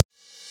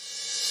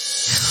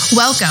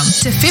Welcome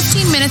to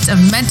 15 Minutes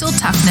of Mental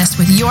Toughness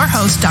with your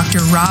host, Dr.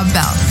 Rob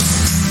Bell.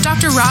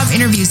 Dr. Rob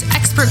interviews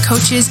expert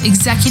coaches,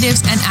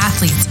 executives, and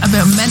athletes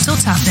about mental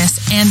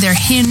toughness and their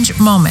hinge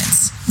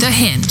moments. The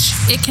hinge.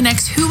 It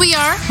connects who we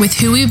are with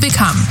who we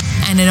become,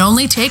 and it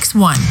only takes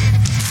one.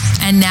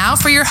 And now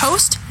for your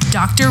host,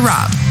 Dr.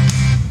 Rob.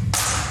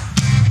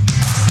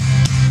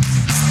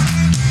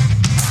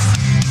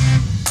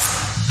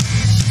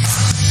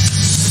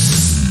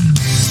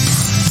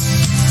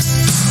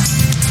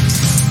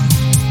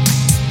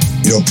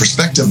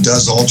 Perspective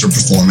does alter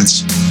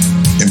performance,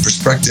 and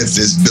perspective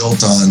is built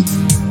on,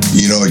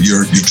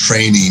 your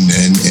training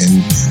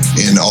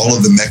and all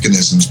of the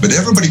mechanisms, but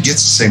everybody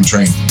gets the same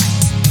training.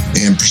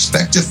 And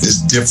perspective is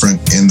different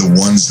in the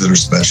ones that are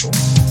special.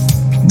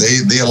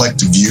 They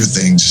elect to view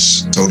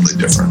things totally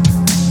different.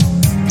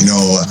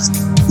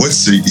 What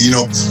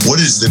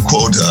is the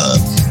quote,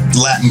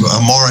 Latin,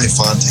 amore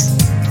fante?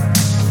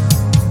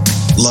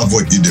 Love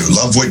what you do,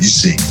 love what you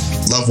see,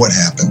 love what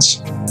happens.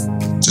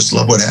 Just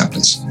love what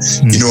happens.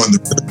 And the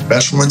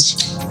special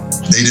ones,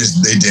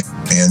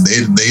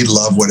 they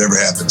love whatever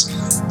happens.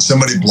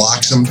 Somebody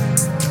blocks them,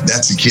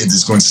 that's a kid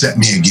that's going to set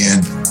me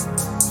again.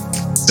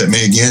 Set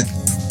me again.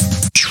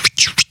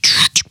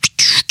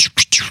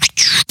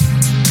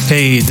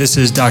 Hey, this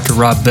is Dr.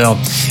 Rob Bell.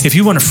 If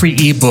you want a free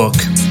ebook,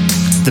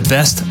 the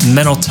best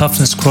mental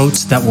toughness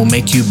quotes that will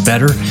make you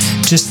better,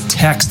 just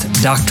text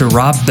Dr.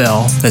 Rob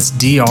Bell, that's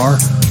DrRobbell,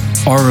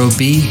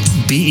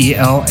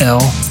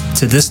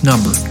 to this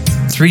number,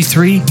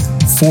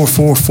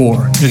 33444.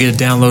 You'll get a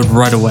download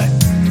right away.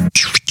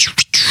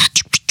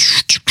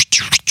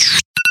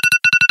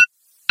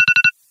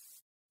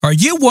 Are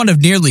you one of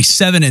nearly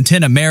 7 in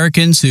 10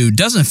 Americans who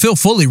doesn't feel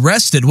fully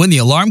rested when the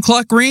alarm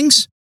clock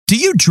rings? Do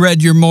you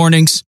dread your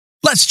mornings?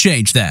 Let's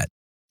change that.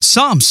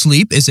 Som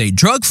Sleep is a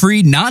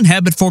drug-free,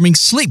 non-habit-forming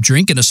sleep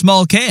drink in a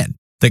small can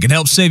that can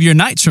help save your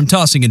nights from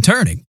tossing and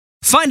turning.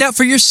 Find out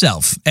for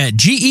yourself at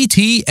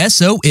getsom.com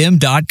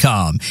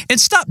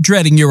and stop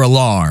dreading your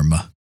alarm.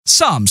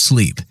 Som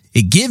Sleep.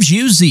 It gives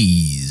you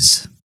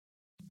Z's.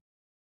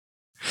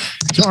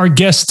 So our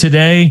guest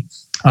today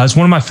is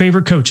one of my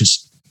favorite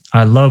coaches.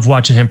 I love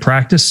watching him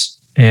practice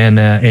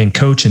and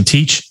coach and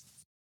teach,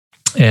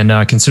 and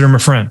I consider him a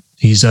friend.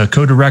 He's a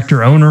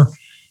co-director, owner,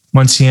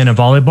 Munciana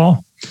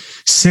Volleyball,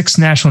 6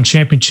 national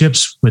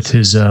championships with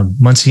his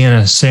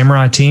Munciana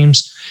Samurai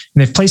teams,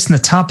 and they've placed in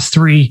the top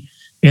 3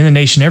 in the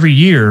nation every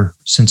year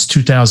since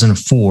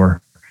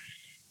 2004.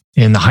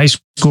 In the high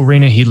school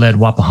arena, he led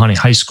Wapahani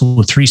High School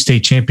with 3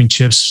 state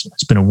championships.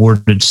 He's been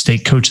awarded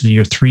State Coach of the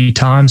Year 3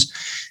 times.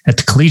 At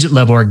the collegiate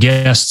level, our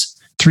guest,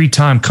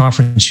 3-time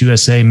Conference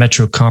USA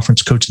Metro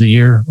Conference Coach of the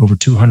Year, over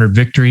 200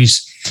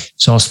 victories.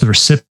 He's also the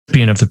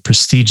recipient of the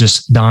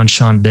prestigious Don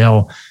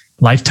Shondell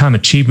Lifetime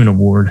Achievement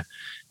Award,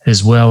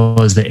 as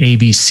well as the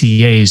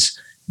ABCA's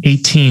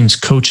 18's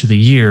Coach of the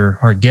Year.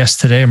 Our guest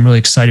today, I'm really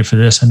excited for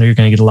this. I know you're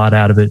going to get a lot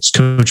out of it. It's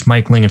Coach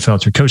Mike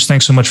Lingenfelter. Coach,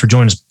 thanks so much for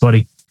joining us,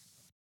 buddy.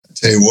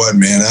 Tell you what,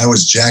 man, I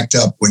was jacked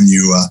up when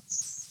you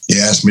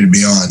asked me to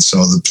be on. So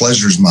the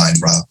pleasure's mine,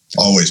 Rob.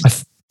 Always.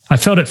 I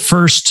felt at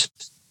first,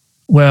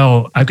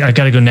 well, I got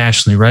to go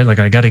nationally, right? Like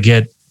I got to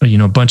get,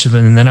 a bunch of it.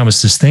 And then I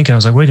was just thinking, I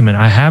was like, wait a minute,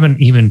 I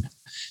haven't even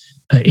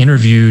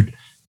interviewed,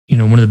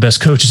 one of the best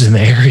coaches in the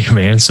area,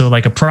 man. So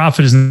like a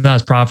prophet is not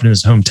as prophet in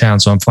his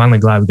hometown. So I'm finally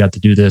glad we got to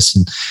do this.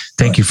 And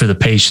thank you for the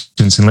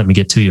patience and let me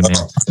get to you,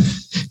 man.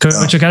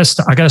 Coach, I got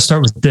to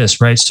start with this,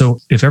 right? So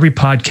if every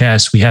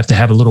podcast, we have to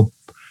have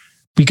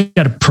we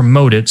got to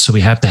promote it. So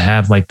we have to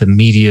have like the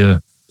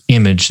media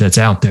image that's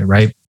out there,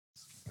 right?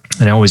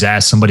 And I always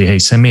ask somebody, hey,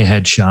 send me a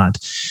headshot.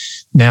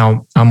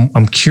 Now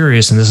I'm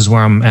curious, and this is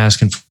where I'm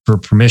asking for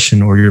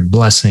permission or your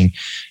blessing,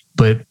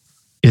 but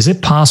is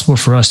it possible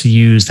for us to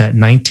use that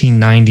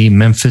 1990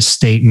 Memphis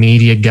State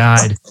Media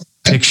Guide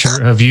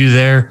picture of you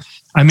there?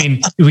 I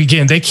mean,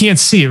 again, they can't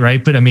see it,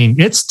 right? But I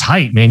mean, it's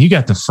tight, man. You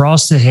got the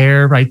frosted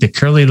hair, right? The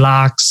curly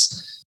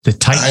locks, the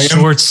tight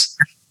shorts.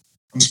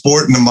 I'm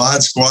sporting the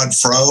Mod Squad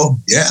fro.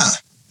 Yeah.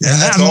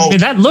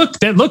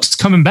 That looks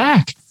coming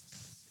back.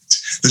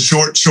 The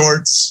short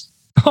shorts.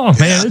 Oh,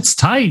 man, It's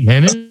tight,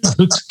 man. It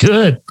looks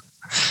good.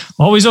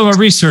 Always on my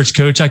research,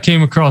 Coach. I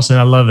came across it.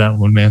 I love that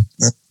one, man.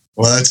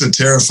 Well, that's a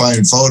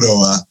terrifying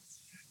photo.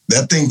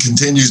 That thing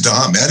continues to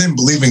haunt me. I didn't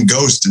believe in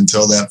ghosts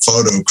until that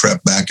photo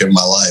crept back in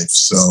my life.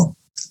 So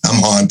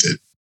I'm haunted.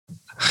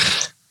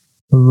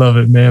 Love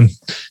it, man.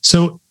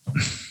 So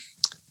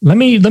let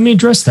me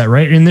address that,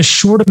 right? In this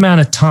short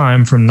amount of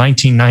time from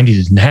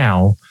 1990 to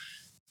now,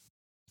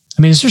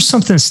 I mean, is there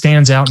something that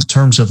stands out in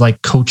terms of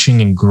like coaching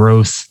and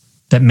growth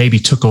that maybe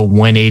took a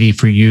 180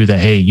 for you that,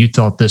 hey, you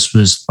thought this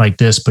was like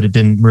this, but it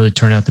didn't really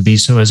turn out to be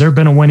so? Has there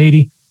been a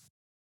 180?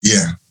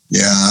 Yeah.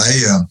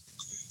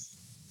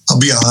 I'll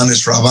be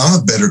honest, Rob,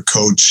 I'm a better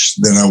coach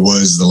than I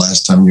was the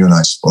last time you and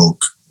I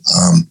spoke.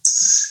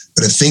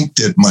 But I think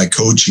that my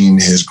coaching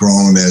has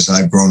grown as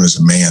I've grown as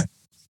a man.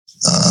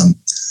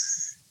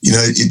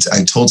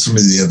 I told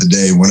somebody the other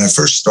day when I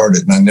first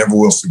started, and I never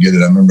will forget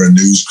it. I remember a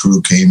news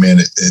crew came in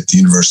at the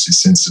University of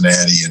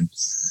Cincinnati, and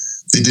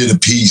they did a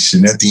piece,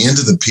 and at the end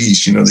of the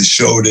piece, they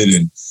showed it,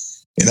 and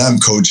I'm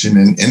coaching,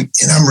 and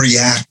I'm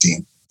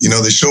reacting.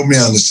 They showed me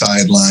on the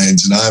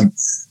sidelines, and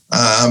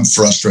I'm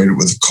frustrated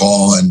with the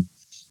call, and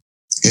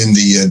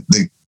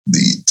the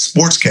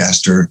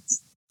sportscaster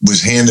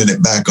was handing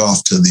it back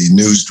off to the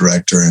news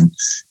director, and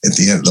at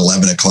the end of the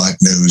 11 o'clock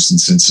news in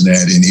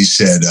Cincinnati, and he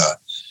said,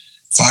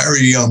 "Fire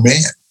a young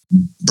man,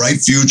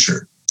 bright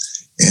future."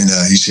 And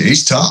he said,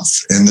 "He's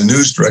tough." And the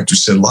news director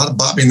said, "A lot of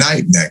Bobby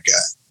Knight in that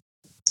guy."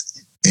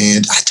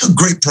 And I took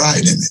great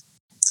pride in it.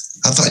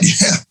 I thought,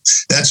 yeah,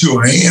 that's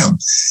who I am.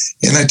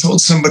 And I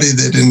told somebody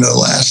that in the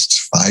last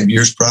 5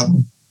 years,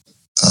 probably,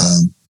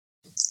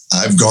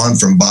 I've gone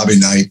from Bobby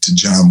Knight to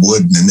John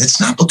Wooden. And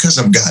it's not because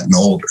I've gotten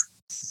older.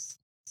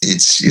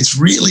 It's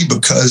really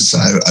because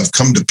I've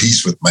come to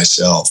peace with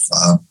myself.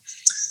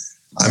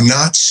 I'm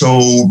not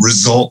so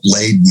result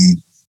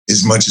laden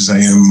as much as I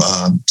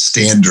am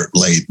standard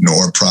laden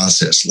or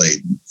process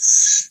laden.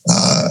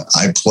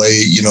 I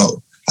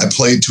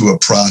play to a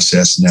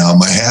process now.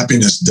 My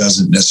happiness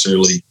doesn't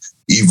necessarily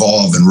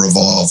evolve and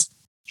revolve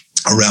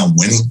around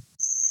winning.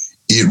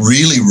 It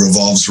really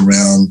revolves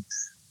around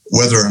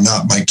whether or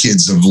not my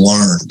kids have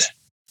learned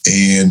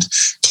and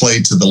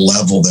play to the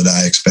level that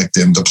I expect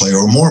them to play,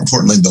 or more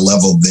importantly, the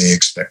level they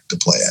expect to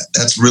play at.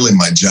 That's really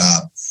my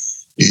job,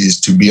 is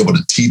to be able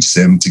to teach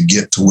them to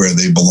get to where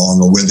they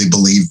belong or where they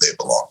believe they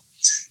belong.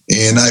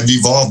 And I've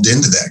evolved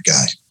into that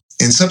guy.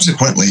 And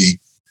subsequently,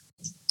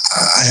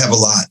 I have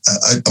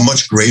a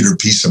much greater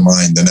peace of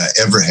mind than I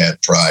ever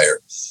had prior.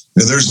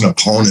 There's an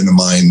opponent of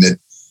mine that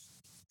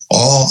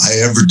all I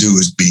ever do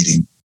is beat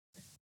him.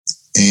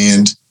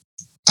 And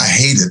I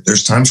hate it.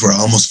 There's times where I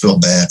almost feel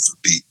bad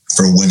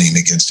for winning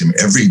against him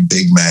every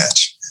big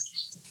match.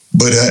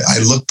 But I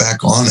look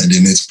back on it,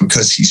 and it's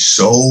because he's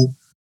so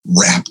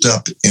wrapped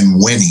up in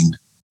winning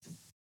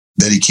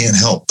that he can't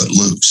help but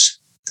lose.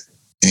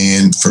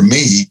 And for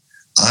me,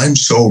 I'm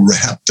so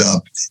wrapped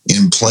up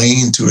in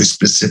playing to a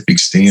specific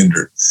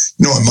standard.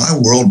 In my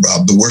world,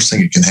 Rob, the worst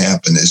thing that can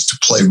happen is to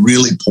play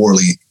really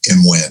poorly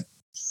and win.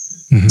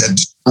 Mm-hmm. That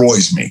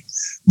destroys me,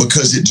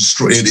 because it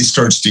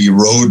starts to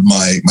erode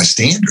my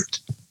standard,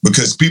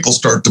 because people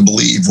start to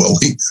believe, well,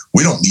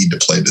 we don't need to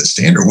play to the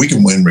standard. We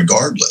can win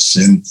regardless.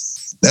 And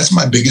that's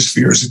my biggest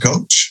fear as a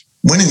coach.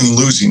 Winning and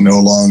losing no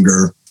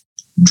longer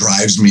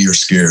drives me or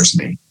scares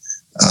me.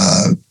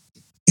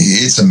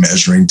 It's a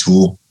measuring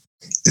tool.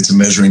 It's a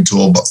measuring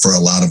tool, but for a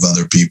lot of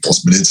other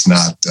people's, but it's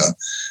not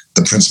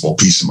the principal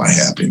piece of my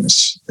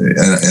happiness.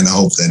 And I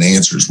hope that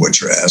answers what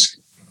you're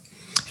asking.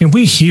 And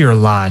we hear a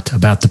lot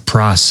about the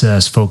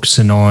process,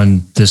 focusing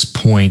on this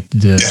point,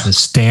 the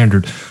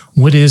standard.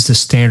 What is the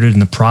standard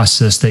and the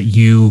process that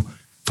you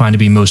find to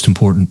be most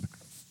important?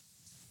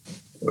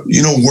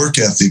 Work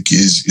ethic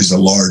is a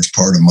large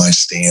part of my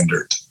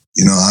standard.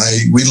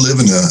 We live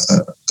in a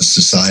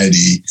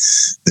society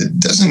that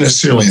doesn't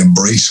necessarily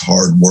embrace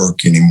hard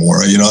work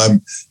anymore.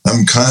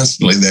 I'm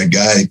constantly that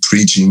guy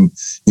preaching,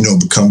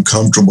 become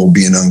comfortable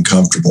being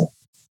uncomfortable.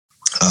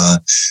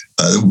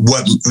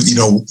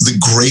 The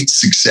great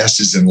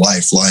successes in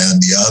life lie on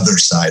the other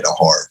side of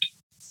hard.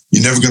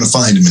 You're never going to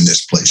find them in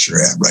this place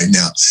you're at right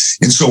now.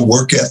 And so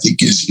work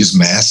ethic is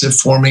massive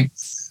for me.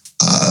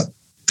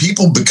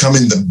 People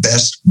becoming the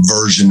best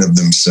version of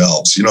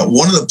themselves.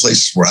 One of the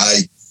places where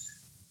I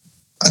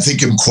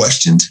think I'm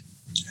questioned,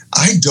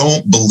 I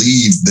don't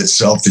believe that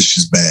selfish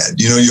is bad.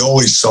 You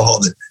always saw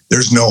that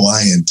there's no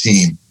I in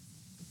team.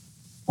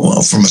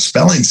 Well, from a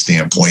spelling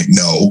standpoint,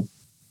 no.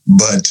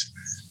 But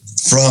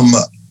from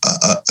a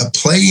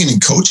playing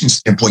and coaching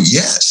standpoint,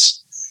 yes.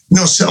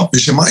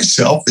 Selfish. Am I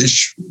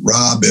selfish,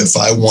 Rob, if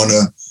I want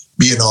to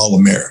be an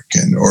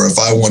All-American, or if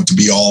I want to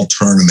be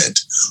all-tournament,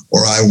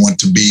 or I want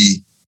to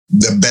be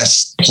the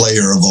best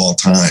player of all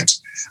times?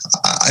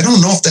 I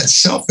don't know if that's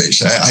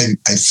selfish. I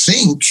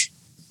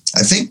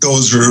think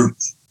those are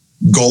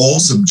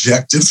goals,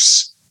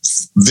 objectives,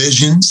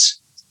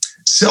 visions.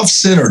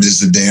 Self-centered is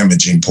the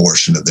damaging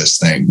portion of this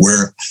thing,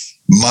 where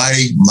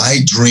my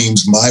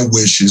dreams, my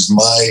wishes,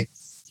 my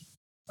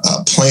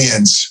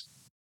plans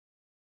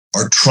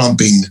are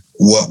trumping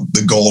what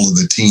the goal of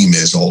the team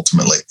is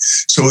ultimately.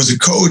 So as a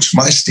coach,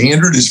 my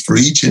standard is for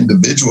each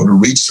individual to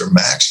reach their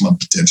maximum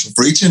potential,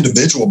 for each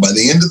individual by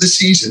the end of the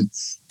season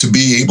to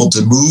be able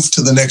to move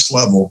to the next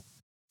level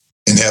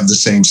and have the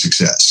same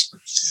success.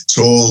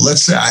 So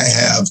let's say I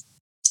have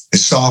a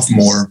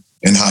sophomore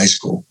in high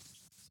school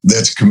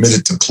that's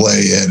committed to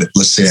play at,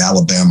 let's say,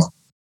 Alabama.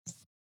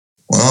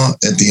 Well,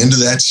 at the end of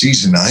that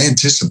season, I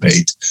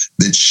anticipate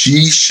that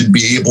she should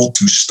be able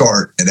to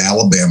start at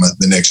Alabama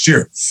the next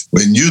year.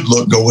 When you'd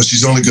go, well,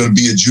 she's only going to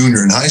be a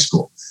junior in high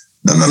school.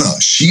 No.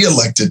 She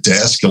elected to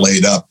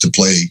escalate up to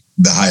play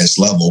the highest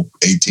level,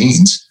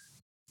 18s.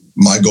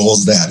 My goal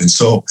is that. And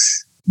so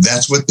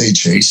that's what they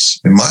chase.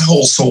 And my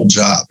whole sole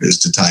job is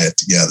to tie it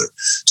together.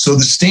 So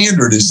the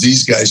standard is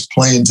these guys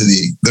playing to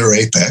their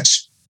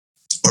apex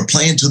or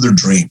playing to their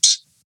dreams.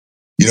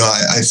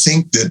 I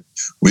think that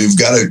we've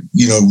got to,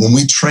 when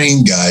we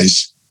train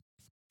guys,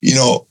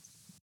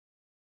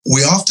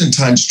 we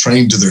oftentimes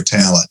train to their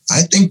talent.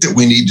 I think that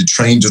we need to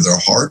train to their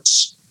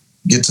hearts,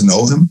 get to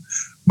know them,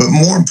 but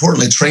more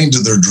importantly, train to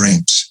their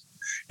dreams.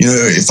 You know,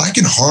 if I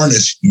can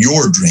harness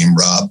your dream,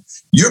 Rob,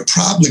 you're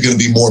probably going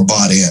to be more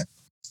bought in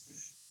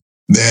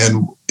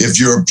than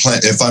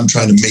if I'm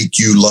trying to make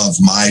you love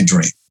my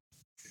dream.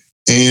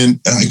 And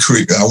I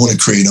want to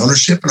create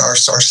ownership, and our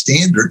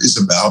standard is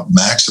about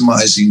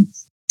maximizing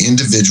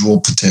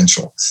individual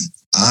potential.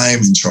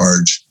 I'm in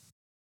charge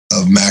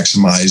of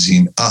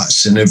maximizing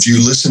us. And if you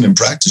listen and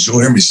practice,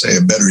 you'll hear me say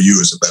a better you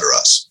is a better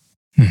us.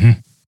 Mm-hmm.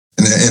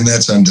 And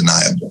that's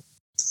undeniable.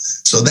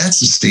 So that's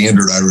the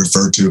standard I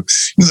refer to. You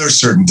know, there are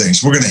certain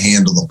things. We're going to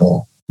handle the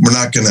ball.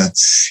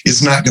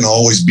 It's not going to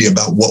always be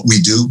about what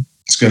we do.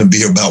 It's going to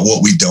be about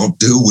what we don't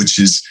do, which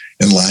is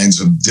in lines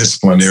of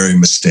disciplinary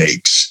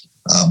mistakes,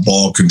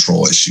 ball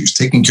control issues,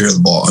 taking care of the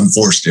ball,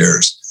 unforced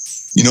errors.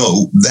 You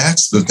know,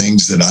 that's the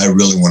things that I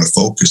really want to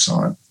focus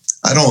on.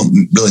 I don't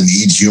really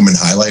need human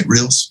highlight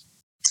reels.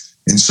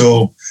 And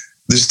so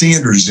the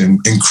standard is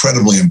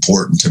incredibly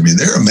important to me.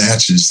 There are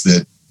matches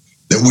that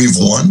we've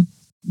won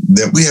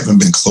that we haven't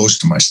been close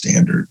to my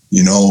standard.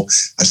 You know,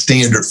 a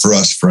standard for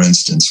us, for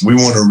instance, we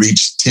want to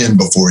reach 10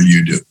 before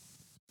you do.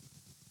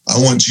 I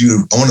want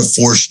to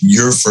force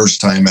your first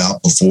time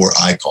out before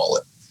I call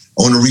it.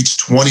 I want to reach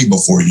 20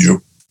 before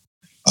you.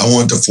 I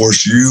want to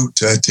force you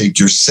to take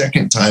your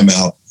second time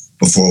out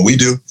before we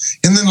do.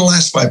 And then the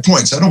last 5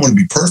 points, I don't want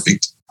to be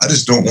perfect. I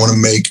just don't want to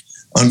make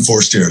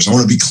unforced errors. I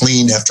want to be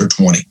clean after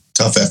 20,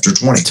 tough after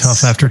 20.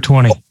 Tough after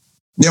 20.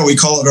 Yeah, we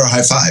call it our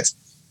high five.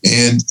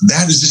 And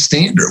that is the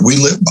standard we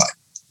live by.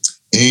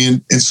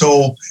 And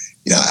so,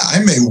 yeah, I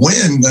may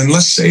win. And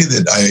let's say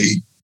that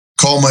I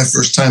call my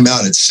first time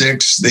out at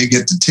 6, they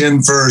get to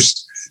 10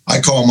 first.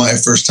 I call my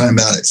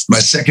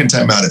second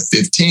time out at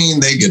 15,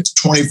 they get to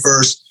 20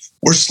 first.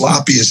 We're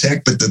sloppy as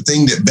heck, but the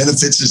thing that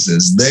benefits us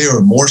is they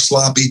are more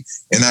sloppy,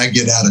 and I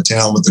get out of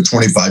town with the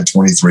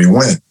 25-23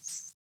 win.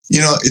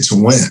 You know, it's a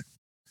win.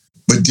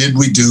 But did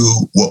we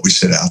do what we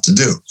set out to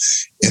do?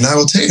 And I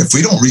will tell you, if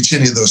we don't reach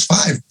any of those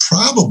 5,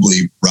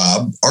 probably,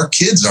 Rob, our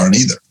kids aren't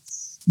either.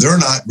 They're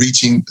not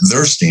reaching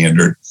their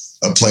standard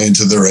of playing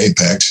to their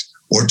apex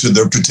or to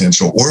their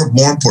potential, or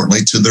more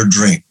importantly, to their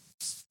dream.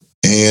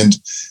 And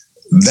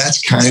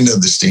that's kind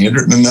of the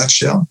standard in a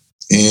nutshell.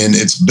 And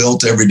it's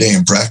built every day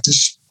in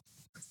practice.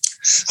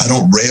 I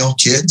don't rail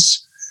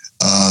kids.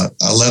 I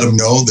let them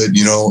know that,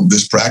 you know,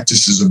 this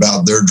practice is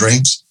about their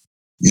dreams,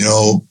 you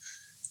know,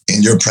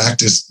 and your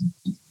practice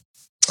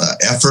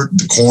effort,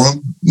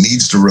 decorum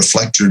needs to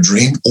reflect your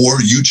dream,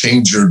 or you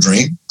change your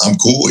dream. I'm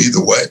cool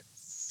either way.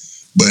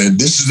 But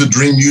this is the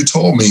dream you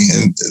told me,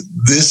 and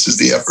this is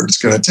the effort it's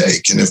going to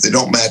take. And if they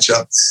don't match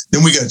up,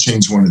 then we got to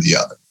change one or the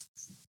other.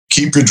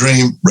 Keep your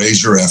dream,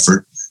 raise your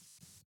effort.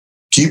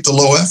 Keep the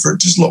low effort,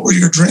 just lower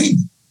your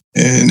dream.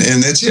 And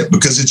that's it,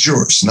 because it's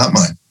yours, not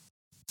mine.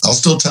 I'll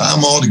still tie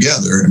them all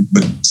together,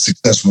 but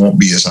success won't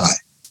be as high.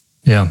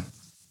 Yeah.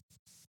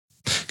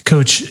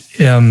 Coach,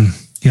 you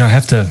know, I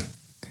have to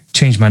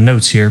change my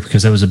notes here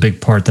because that was a big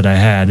part that I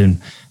had.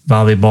 In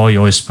volleyball, you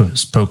always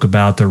spoke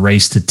about the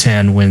race to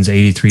 10 wins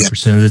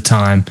 83% of the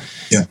time,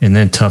 and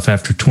then tough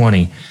after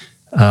 20.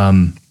 Let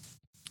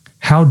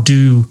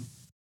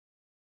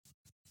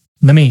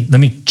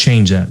me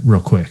change that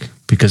real quick,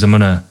 because I'm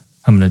gonna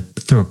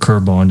throw a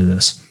curveball into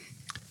this.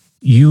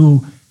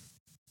 You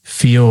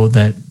feel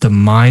that the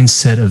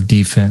mindset of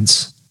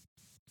defense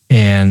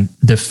and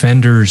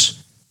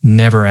defenders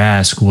never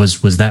ask,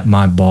 was that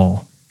my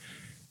ball?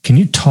 Can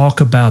you talk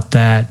about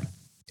that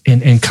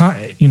and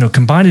you know,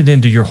 combine it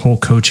into your whole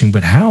coaching?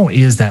 But how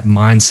is that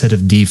mindset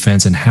of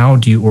defense, and how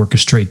do you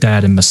orchestrate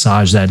that and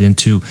massage that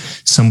into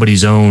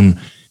somebody's own,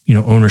 you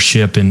know,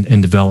 ownership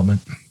and development?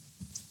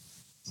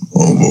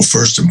 Well,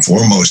 first and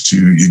foremost,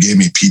 you gave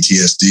me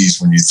PTSDs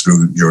when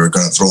you were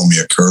going to throw me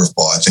a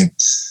curveball. I think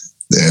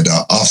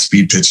that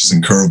off-speed pitches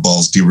and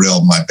curveballs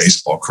derailed my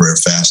baseball career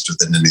faster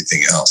than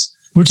anything else.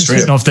 We're just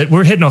hitting off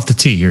the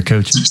tee here,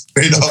 Coach.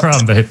 No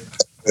problem, babe.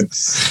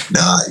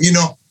 Now, you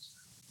know,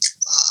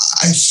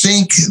 I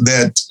think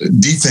that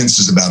defense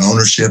is about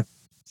ownership.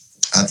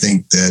 I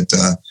think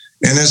that,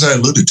 and as I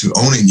alluded to,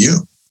 owning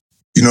you.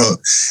 You know,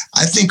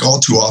 I think all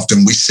too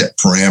often we set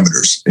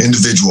parameters,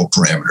 individual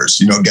parameters.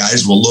 You know,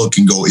 guys will look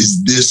and go,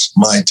 is this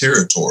my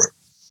territory?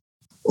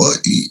 Well,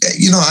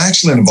 you know,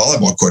 actually in a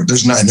volleyball court,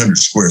 there's 900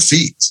 square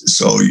feet.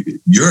 So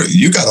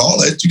you got all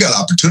that. You got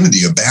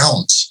opportunity of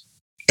balance.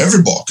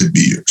 Every ball could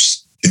be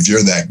yours if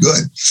you're that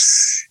good.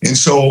 And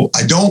so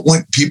I don't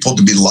want people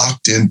to be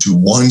locked into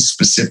one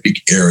specific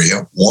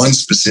area, one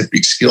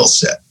specific skill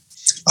set.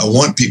 I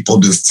want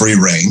people to free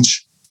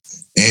range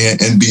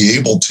and be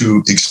able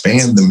to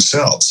expand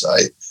themselves.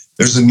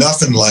 There's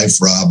enough in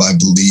life, Rob, I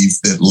believe,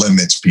 that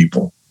limits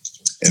people.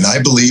 And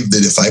I believe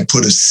that if I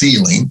put a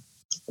ceiling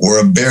or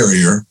a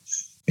barrier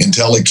and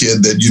tell a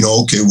kid that, you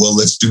know, okay, well,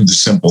 let's do the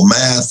simple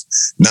math,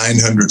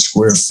 900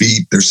 square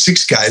feet, there's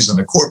 6 guys on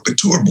the court, but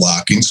 2 are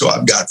blocking, so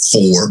I've got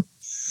 4.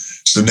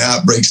 So now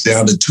it breaks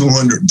down to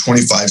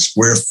 225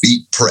 square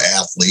feet per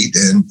athlete.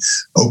 And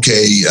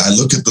okay, I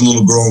look at the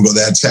little girl and go,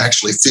 that's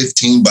actually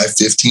 15 by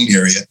 15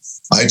 area.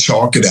 I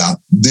chalk it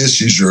out.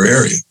 This is your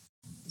area.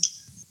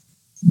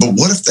 But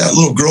what if that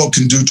little girl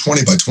can do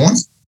 20 by 20?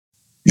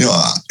 You know,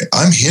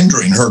 I'm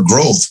hindering her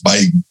growth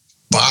by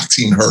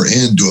boxing her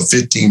into a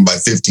 15 by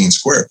 15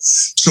 square.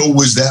 So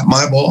was that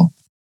my ball?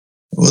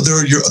 Well,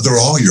 they're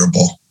all your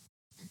ball.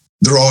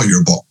 They're all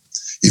your ball.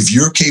 If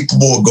you're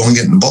capable of going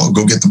getting the ball,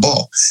 go get the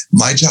ball.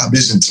 My job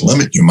isn't to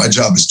limit you. My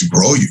job is to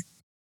grow you.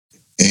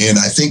 And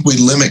I think we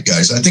limit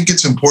guys. I think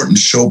it's important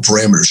to show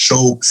parameters,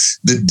 show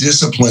the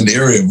disciplined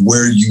area of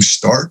where you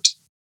start.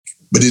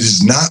 But it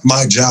is not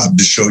my job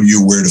to show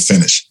you where to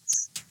finish.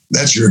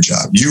 That's your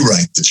job. You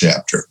write the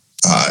chapter.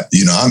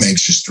 I'm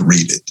anxious to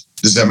read it.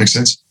 Does that make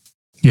sense?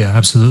 Yeah,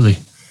 absolutely.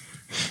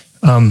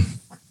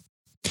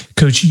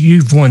 Coach,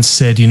 you've once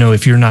said,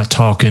 if you're not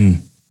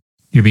talking,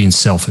 you're being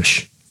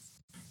selfish.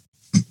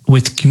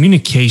 With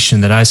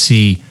communication, that I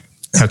see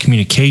how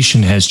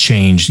communication has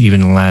changed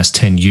even in the last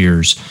 10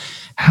 years.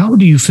 How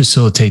do you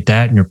facilitate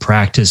that in your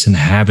practice and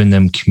having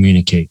them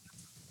communicate?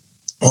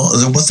 Well,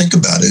 think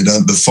about it.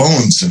 The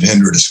phones have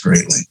hindered us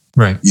greatly.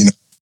 Right.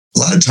 A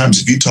lot of times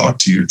if you talk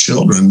to your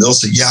children, they'll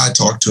say, yeah, I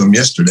talked to them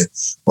yesterday.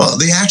 Well,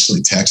 they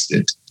actually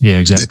texted. Yeah,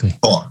 exactly.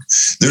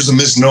 There's a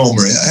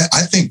misnomer.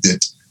 I think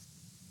that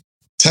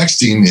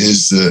texting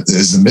is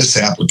a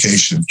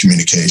misapplication of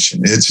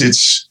communication.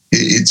 It's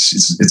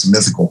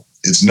mythical.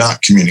 It's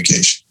not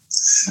communication.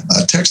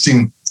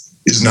 Texting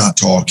is not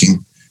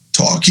talking.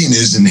 Talking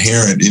is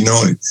inherent.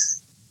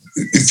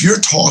 If you're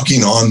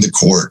talking on the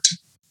court,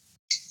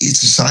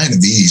 it's a sign of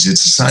ease.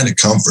 It's a sign of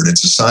comfort.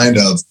 It's a sign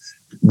of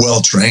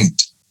well-trained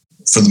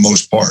for the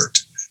most part.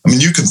 I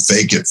mean, you can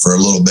fake it for a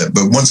little bit,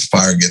 but once the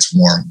fire gets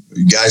warm,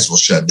 guys will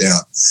shut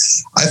down.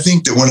 I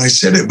think that when I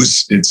said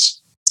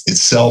it's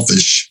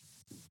selfish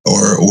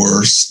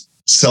or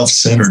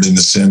self-centered in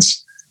the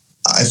sense,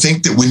 I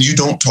think that when you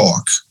don't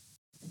talk,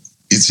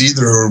 it's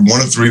either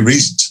one of three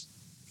reasons.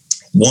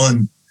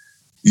 One,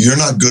 you're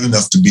not good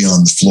enough to be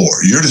on the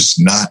floor. You're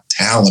just not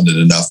talented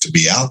enough to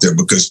be out there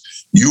because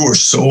you are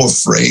so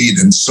afraid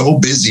and so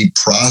busy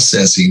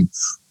processing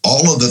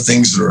all of the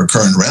things that are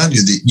occurring around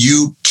you that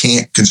you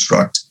can't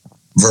construct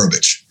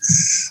verbiage.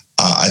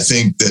 I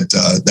think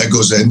that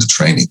goes into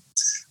training.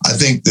 I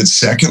think that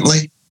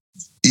secondly,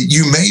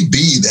 you may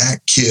be that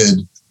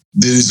kid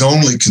that is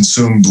only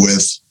consumed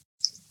with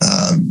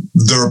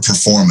their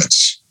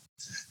performance,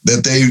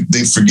 that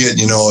they forget,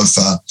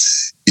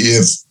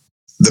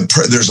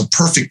 if there's a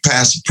perfect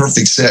pass, a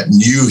perfect set,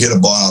 and you hit a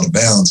ball out of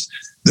bounds,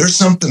 there's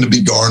something to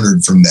be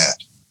garnered from that.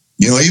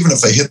 Even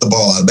if I hit the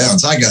ball out of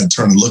bounds, I got to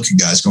turn and look at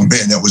guys going,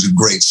 man, that was a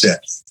great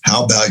set.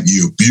 How about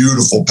you?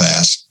 Beautiful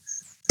pass.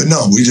 But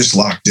no, we just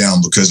locked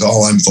down because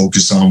all I'm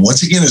focused on,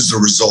 once again, is the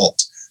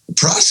result. The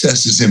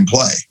process is in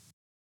play,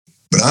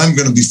 but I'm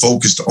going to be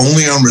focused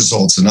only on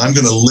results, and I'm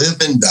going to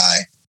live and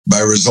die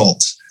by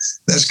results.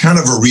 That's kind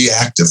of a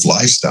reactive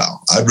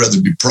lifestyle. I'd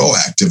rather be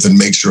proactive and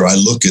make sure I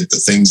look at the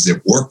things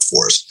that work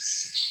for us.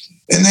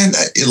 And then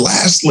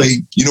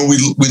lastly, we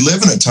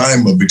live in a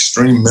time of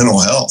extreme mental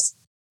health.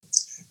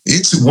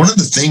 It's one of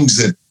the things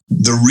that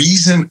the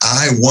reason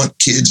I want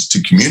kids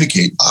to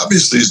communicate,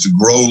 obviously, is to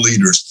grow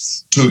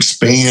leaders, to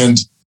expand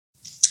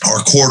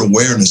our court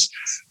awareness.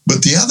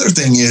 But the other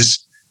thing is,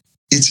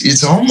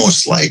 it's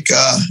almost like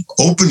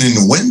opening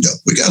a window.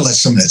 We got to let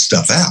some of that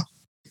stuff out.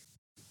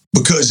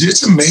 Because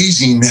it's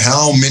amazing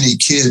how many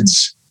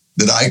kids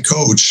that I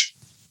coach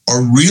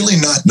are really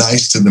not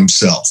nice to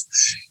themselves.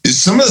 It's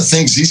some of the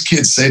things these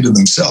kids say to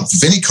themselves.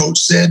 If any coach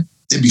said,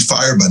 they'd be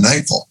fired by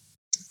nightfall.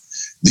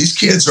 These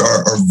kids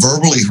are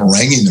verbally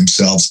haranguing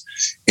themselves.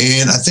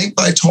 And I think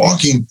by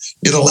talking,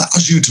 it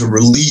allows you to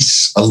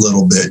release a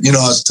little bit. I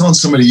was telling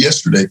somebody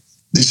yesterday,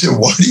 they said,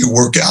 why do you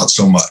work out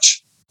so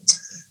much?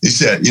 They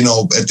said,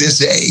 at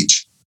this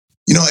age,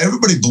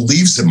 everybody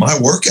believes that my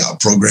workout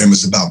program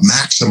is about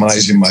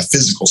maximizing my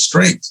physical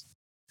strength.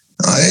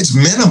 It's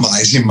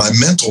minimizing my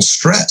mental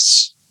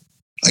stress.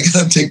 I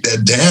got to take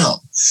that down.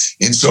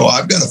 And so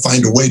I've got to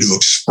find a way to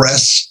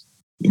express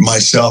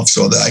myself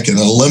so that I can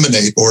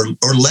eliminate or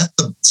let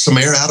some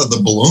air out of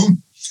the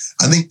balloon.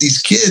 I think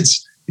these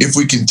kids, if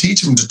we can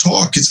teach them to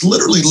talk, it's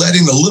literally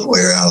letting a little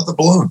air out of the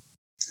balloon.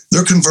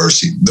 They're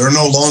conversing. They're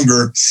no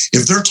longer,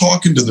 if they're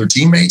talking to their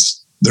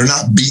teammates, they're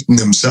not beating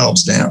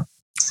themselves down.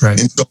 Right.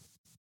 And so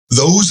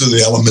those are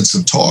the elements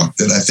of talk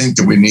that I think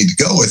that we need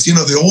to go with.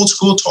 The old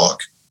school talk,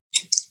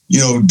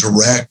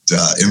 direct,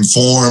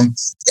 inform.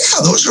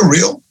 Yeah, those are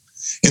real.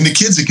 And the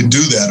kids that can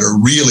do that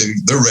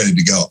they're ready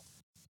to go.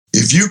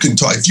 If you can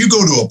talk, if you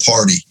go to a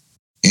party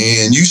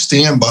and you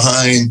stand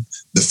behind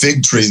the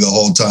fig tree the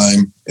whole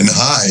time and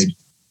hide,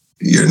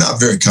 you're not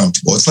very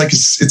comfortable.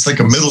 It's like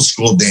a middle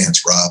school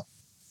dance, Rob.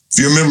 If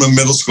you remember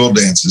middle school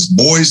dances,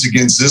 boys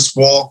against this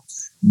wall,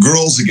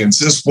 girls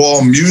against this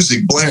wall,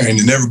 music blaring,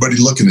 and everybody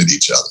looking at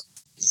each other.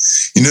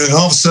 And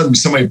all of a sudden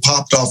somebody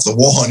popped off the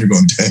wall and you're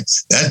going,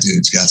 that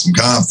dude's got some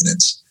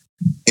confidence.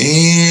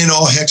 And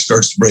all heck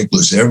starts to break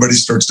loose. Everybody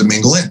starts to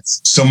mingle in.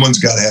 Someone's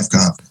got to have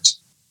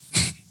confidence.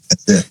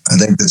 That's it. I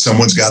think that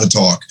someone's got to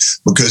talk,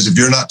 because if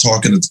you're not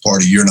talking at the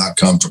party, you're not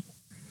comfortable.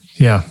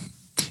 Yeah.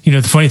 You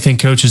know, the funny thing,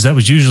 Coach, is that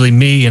was usually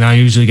me, and I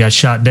usually got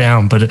shot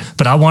down, but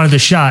I wanted the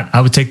shot.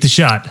 I would take the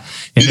shot.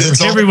 And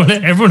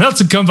everyone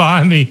else would come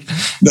behind me.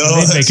 No,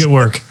 they'd make it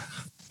work.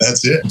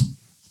 That's it.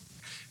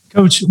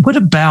 Coach, what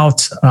about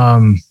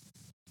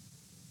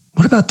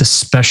the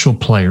special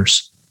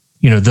players?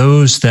 You know,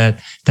 those that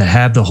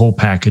have the whole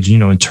package, you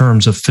know, in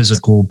terms of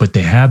physical, but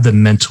they have the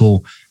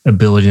mental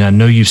ability. And I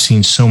know you've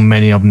seen so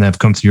many of them that have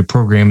come through your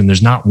program, and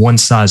there's not one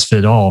size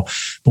fit all.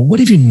 But what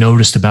have you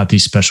noticed about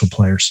these special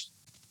players?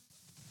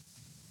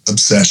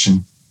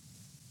 Obsession.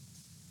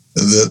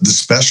 The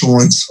special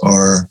ones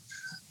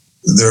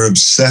they're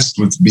obsessed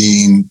with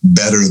being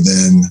better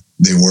than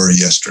they were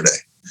yesterday.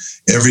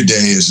 Every day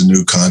is a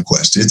new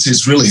conquest.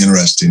 It's really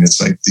interesting.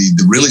 It's like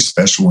the really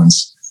special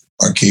ones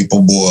are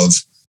capable of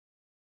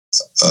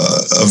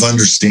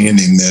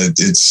understanding that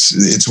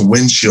it's a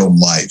windshield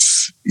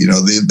life. You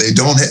know, they're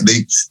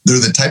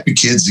the type of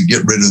kids that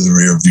get rid of the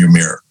rear view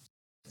mirror.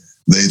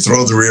 They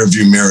throw the rear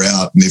view mirror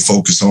out and they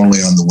focus only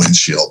on the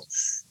windshield.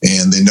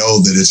 And they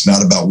know that it's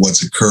not about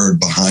what's occurred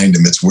behind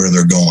them. It's where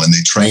they're going.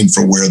 They train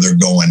for where they're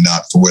going,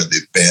 not for where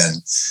they've been.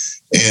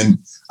 And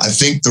I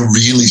think the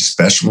really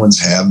special ones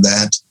have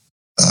that.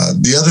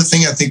 The other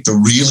thing I think the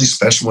really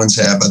special ones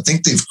have, I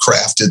think they've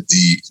crafted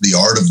the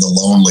art of the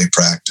lonely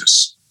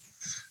practice.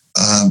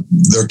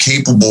 They're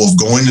capable of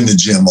going in the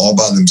gym all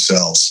by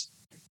themselves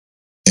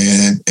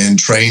and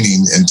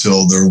training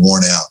until they're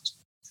worn out.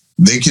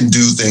 They can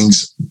do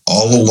things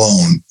all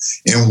alone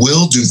and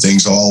will do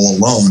things all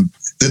alone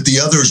that the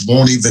others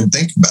won't even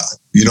think about.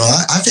 You know,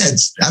 I've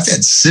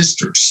had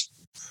sisters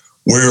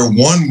where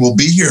one will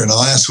be here and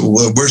I'll ask,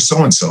 well, where's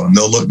so-and-so? And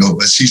they'll look, go,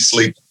 she's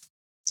sleeping.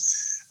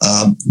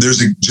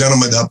 There's a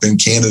gentleman up in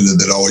Canada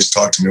that always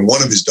talked to me.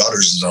 One of his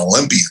daughters is an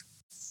Olympian.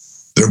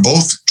 They're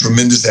both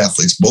tremendous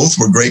athletes. Both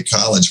were great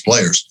college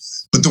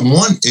players. But the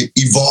one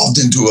evolved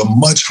into a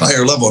much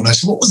higher level. And I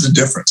said, what was the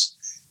difference?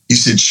 He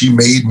said, she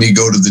made me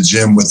go to the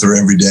gym with her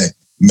every day.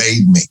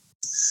 Made me.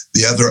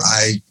 The other,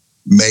 I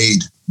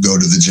made go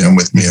to the gym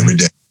with me every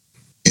day.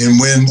 And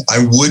when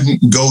I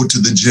wouldn't go to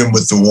the gym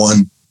with the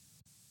one,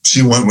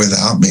 she went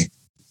without me.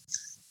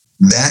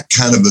 That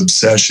kind of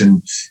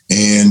obsession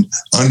and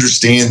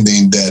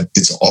understanding that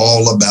it's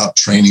all about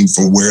training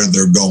for where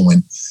they're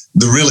going.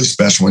 The really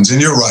special ones.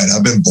 And you're right,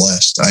 I've been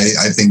blessed.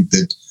 I think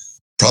that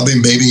probably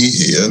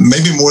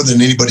maybe more than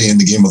anybody in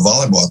the game of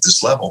volleyball at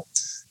this level,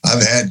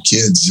 I've had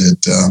kids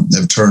that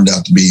have turned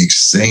out to be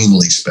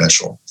insanely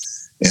special.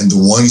 And the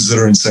ones that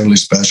are insanely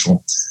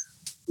special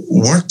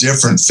weren't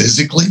different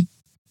physically.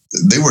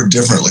 They were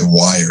differently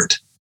wired.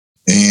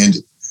 And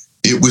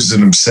it was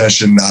an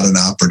obsession, not an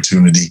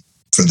opportunity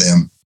for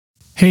them.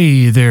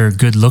 Hey there,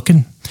 good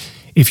looking.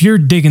 If you're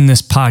digging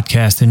this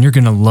podcast, then you're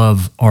going to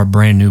love our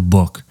brand new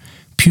book,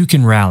 Puke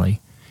and Rally.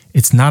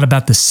 It's not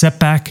about the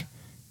setback,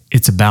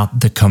 it's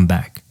about the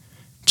comeback.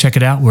 Check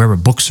it out wherever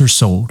books are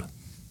sold.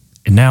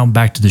 And now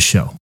back to the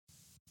show.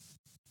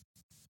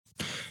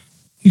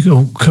 You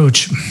go,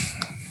 Coach.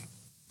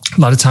 A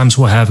lot of times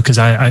we'll have, because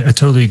I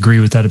totally agree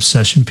with that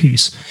obsession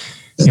piece.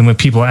 And when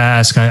people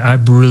ask, I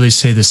really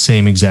say the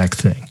same exact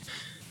thing.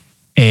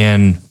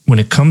 And when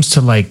it comes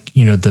to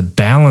the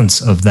balance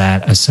of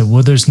that, I said,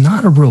 well, there's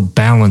not a real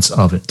balance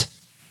of it.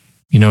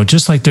 You know,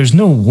 just like there's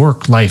no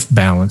work-life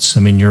balance.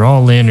 I mean, you're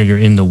all in or you're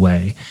in the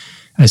way.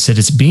 I said,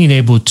 it's being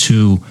able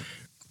to,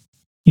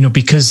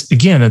 because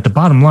again, at the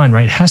bottom line,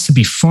 right, it has to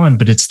be fun,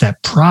 but it's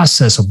that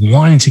process of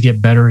wanting to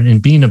get better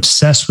and being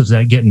obsessed with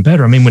that getting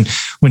better. I mean,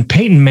 when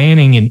Peyton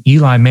Manning and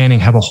Eli Manning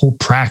have a whole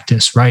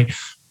practice, right,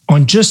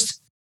 on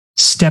just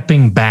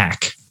stepping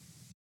back.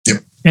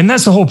 Yep. And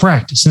that's the whole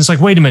practice. And it's like,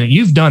 wait a minute,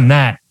 you've done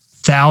that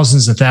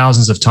thousands and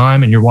thousands of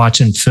times and you're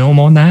watching film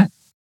on that.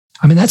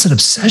 I mean, that's an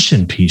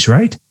obsession piece,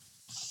 right?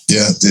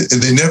 Yeah.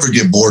 They never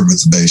get bored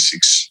with the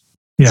basics.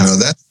 Yeah.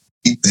 That's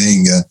the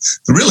thing.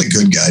 The really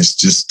good guys,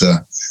 just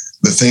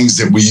the things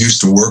that we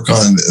used to work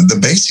on, the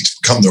basics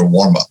become their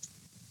warm up,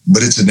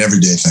 but it's an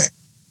everyday thing.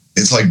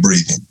 It's like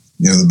breathing.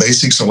 The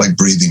basics are like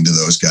breathing to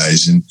those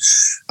guys. And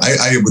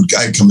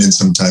I'd come in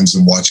sometimes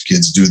and watch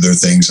kids do their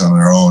things on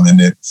their own. And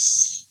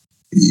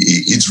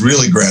it's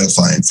really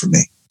gratifying for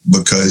me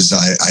because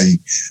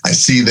I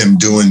see them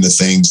doing the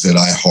things that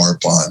I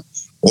harp on.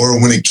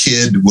 Or when a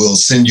kid will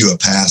send you a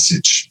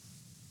passage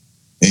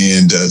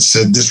and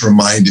said, this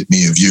reminded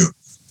me of you.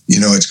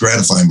 It's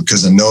gratifying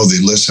because I know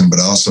they listen, but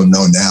I also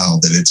know now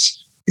that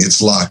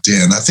it's locked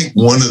in. I think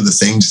one of the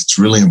things that's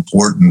really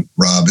important,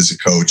 Rob, as a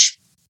coach,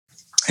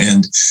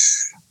 and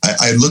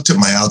I looked at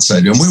my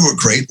outside, and we were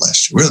great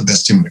last year. We were the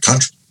best team in the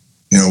country.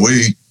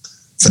 We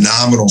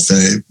phenomenal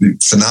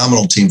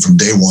team from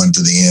day one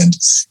to the end.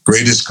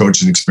 Greatest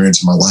coaching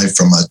experience of my life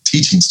from a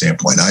teaching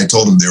standpoint. I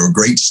told them they were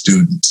great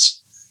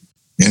students,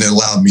 and it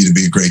allowed me to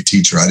be a great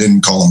teacher. I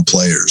didn't call them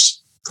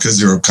players because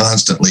they were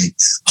constantly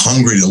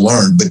hungry to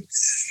learn. But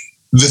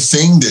the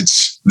thing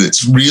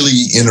that's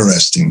really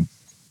interesting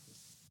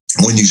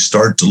when you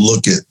start to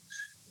look at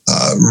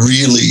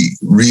really,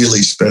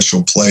 really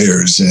special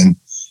players and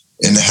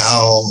and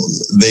how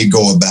they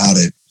go about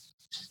it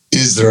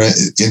is their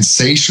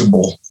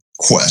insatiable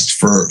quest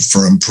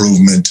for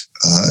improvement.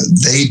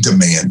 They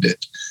demand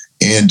it,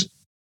 and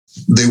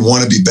they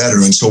want to be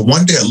better. And so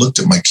one day I looked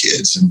at my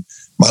kids and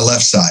my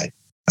left side.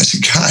 I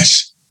said,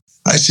 "Guys,"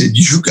 I said,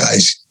 "you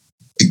guys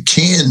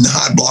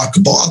cannot block a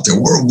ball out there.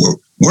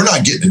 We're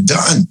not getting it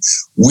done.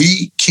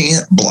 We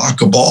can't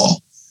block a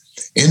ball."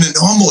 And then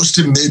almost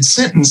in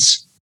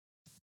mid-sentence,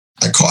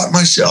 I caught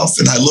myself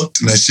and I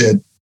looked and I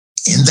said,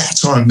 "And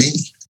that's on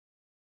me.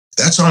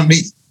 That's on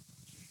me."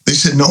 They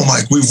said, "No,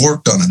 Mike, we've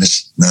worked on it." I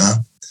said, "Nah."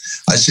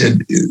 I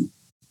said,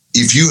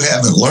 "If you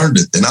haven't learned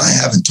it, then I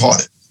haven't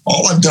taught it.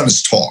 All I've done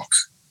is talk.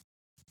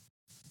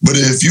 But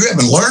if you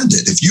haven't learned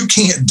it, if you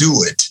can't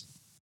do it,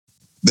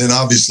 then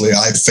obviously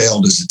I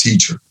failed as a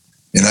teacher."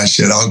 And I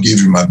said, "I'll give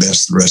you my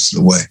best the rest of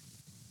the way.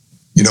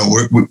 You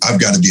know, I've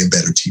got to be a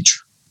better teacher."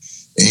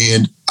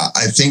 And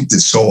I think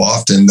that so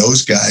often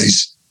those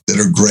guys that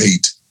are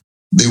great,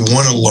 they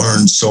want to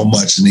learn so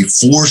much and they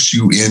force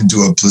you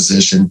into a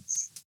position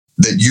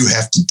that you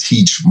have to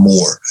teach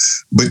more.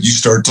 But you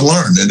start to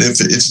learn. And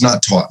if it's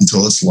not taught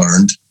until it's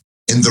learned,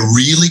 and the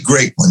really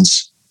great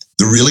ones,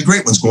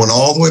 going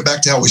all the way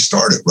back to how we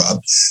started,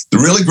 Rob, the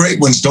really great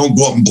ones don't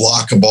go up and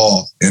block a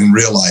ball and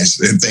realize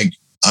and think,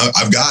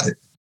 "I've got it."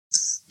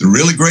 The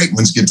really great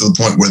ones get to the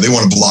point where they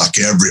want to block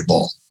every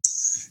ball.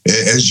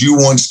 As you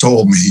once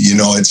told me, you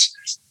know,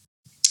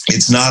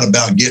 it's not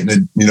about getting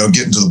to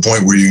the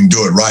point where you can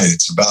do it right.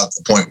 It's about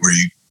the point where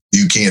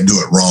you can't do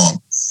it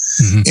wrong.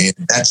 Mm-hmm.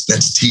 And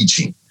that's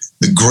teaching.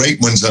 The great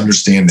ones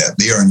understand that.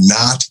 They are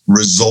not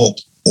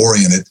result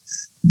oriented.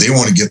 They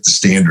want to get the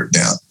standard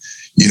down.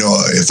 You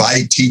know, if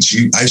I teach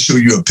you, I show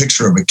you a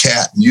picture of a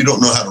cat and you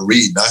don't know how to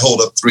read, and I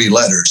hold up 3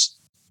 letters,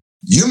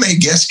 you may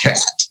guess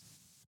cat.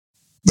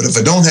 But if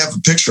I don't have a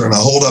picture and I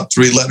hold up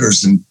 3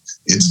 letters and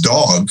it's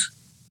dog,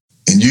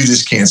 and you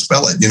just can't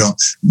spell it, you know,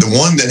 the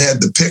one that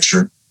had the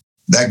picture,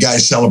 that guy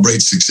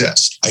celebrates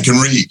success. I can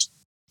read.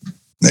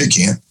 They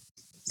can't.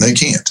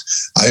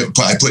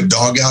 I put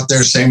dog out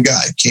there, same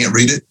guy. Can't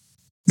read it?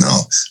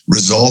 No.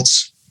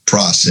 Results,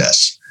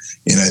 process.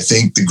 And I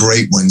think the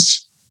great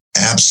ones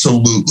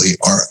absolutely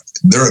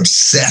they're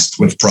obsessed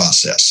with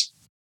process.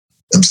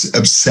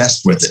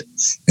 Obsessed with it.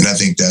 And I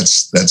think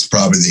that's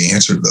probably the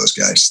answer to those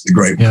guys, the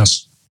great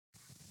ones.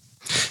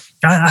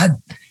 I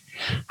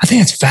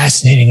think it's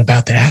fascinating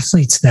about the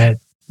athletes that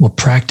will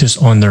practice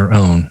on their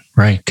own,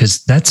 right?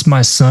 Because that's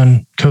my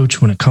son,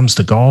 Coach, when it comes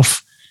to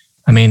golf.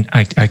 I mean,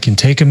 I can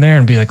take him there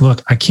and be like,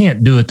 "Look, I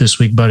can't do it this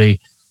week,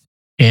 buddy."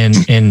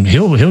 And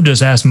he'll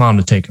just ask mom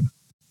to take him,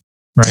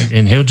 right?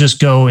 And he'll just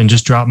go and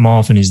just drop him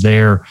off and he's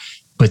there.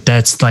 But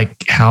that's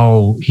like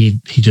how he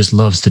just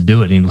loves to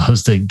do it. He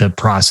loves the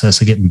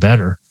process of getting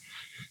better.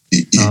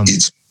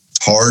 It's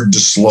hard to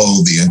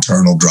slow the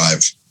internal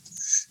drive.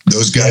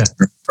 Those guys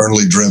are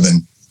internally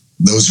driven.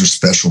 Those are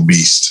special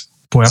beasts.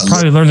 Boy, I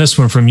probably learned this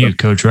one from you,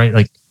 Coach, right?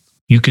 Like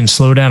you can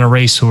slow down a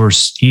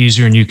racehorse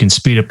easier and you can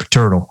speed up a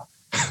turtle.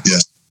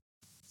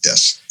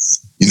 Yes.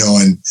 You know,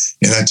 and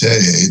I tell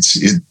you, it's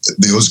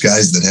those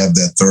guys that have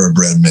that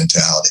thoroughbred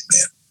mentality,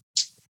 man.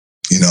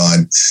 You know,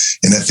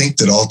 and I think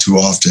that all too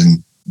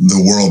often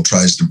the world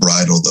tries to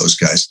bridle those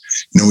guys.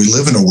 You know, we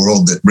live in a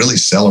world that really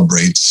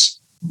celebrates,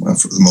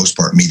 for the most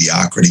part,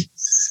 mediocrity.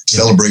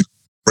 Celebrate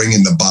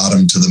bringing the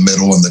bottom to the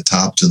middle and the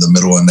top to the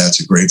middle, and that's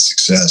a great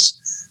success.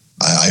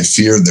 I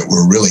fear that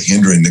we're really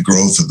hindering the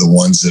growth of the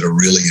ones that are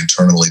really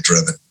internally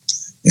driven.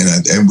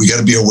 And we got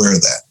to be aware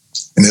of that.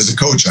 And as a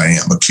coach, I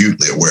am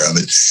acutely aware of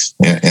it.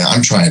 And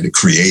I'm trying to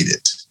create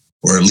it,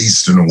 or at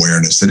least an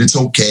awareness that it's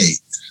okay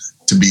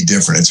to be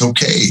different. It's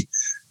okay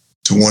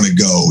to want to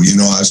go. You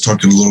know, I was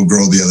talking to a little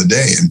girl the other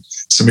day and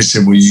somebody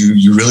said, "Well,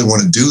 you really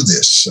want to do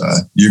this?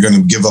 You're going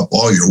to give up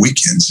all your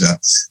weekends.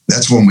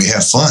 That's when we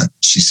have fun."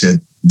 She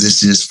said,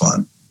 "This is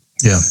fun."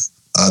 Yeah.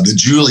 The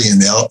Julian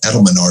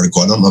Edelman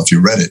article, I don't know if you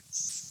read it,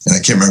 and I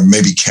can't remember,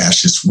 maybe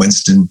Cassius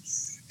Winston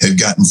had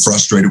gotten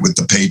frustrated with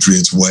the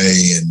Patriots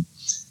way, and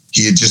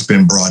he had just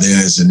been brought in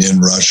as an in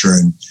rusher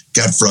and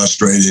got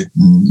frustrated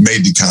and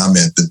made the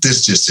comment that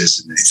this just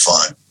isn't any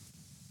fun.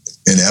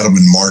 And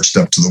Edelman marched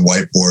up to the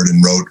whiteboard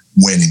and wrote,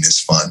 "Winning is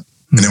fun,"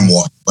 and then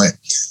walked away.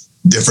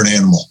 Different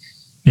animal.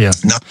 Yeah.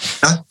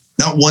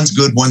 Not one's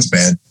good, one's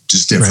bad,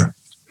 just different. Right.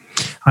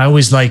 I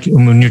always like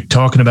when you're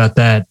talking about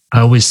that, I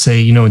always say,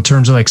 you know, in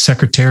terms of like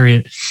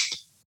Secretariat,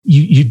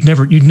 you'd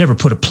never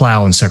put a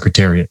plow in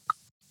Secretariat,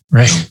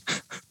 right?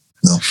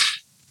 No.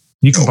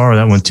 You can borrow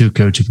that one too,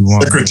 Coach, if you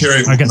want.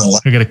 Secretariat. I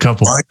got a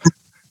couple.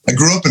 I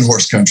grew up in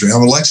horse country.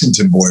 I'm a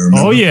Lexington boy.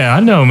 Remember? Oh yeah, I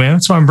know, man.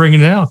 That's why I'm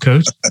bringing it out,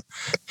 Coach.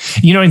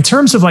 You know, in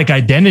terms of like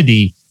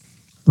identity,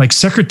 like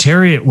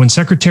Secretariat, when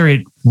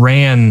Secretariat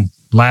ran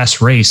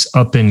last race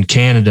up in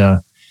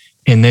Canada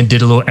and then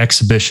did a little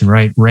exhibition,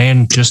 right?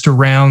 Ran just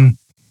around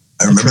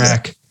the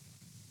track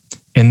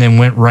and then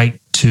went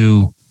right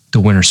to the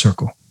winner's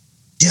circle.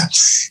 Yeah.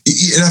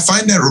 And I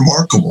find that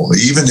remarkable.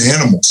 Even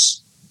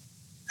animals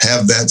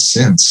have that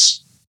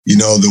sense. You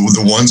know,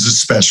 the ones that's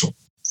special,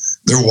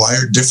 they're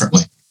wired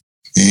differently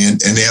and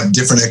they have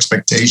different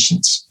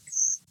expectations.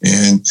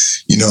 And,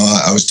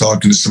 I was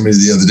talking to somebody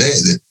the other day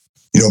that,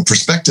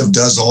 perspective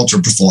does alter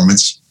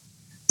performance,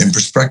 and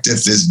perspective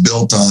is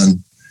built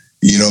on,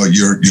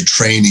 your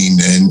training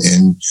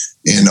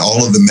and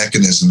all of the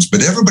mechanisms,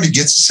 but everybody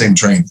gets the same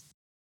training.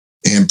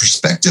 And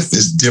perspective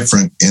is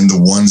different in the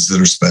ones that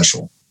are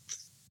special.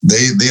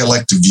 They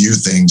elect to view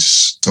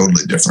things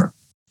totally different.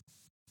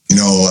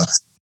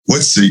 What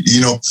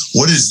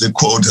is the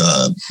quote,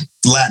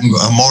 Latin,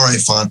 amore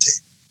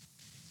fante?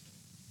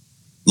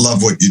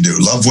 Love what you do,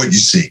 love what you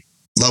see,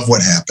 love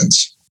what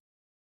happens.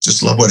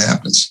 Just love what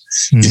happens.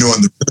 And the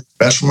really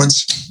special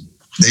ones,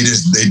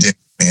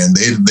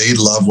 they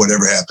love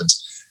whatever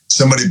happens.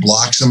 Somebody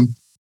blocks them,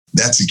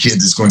 that's a kid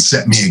that's going to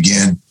set me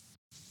again.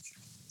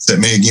 Set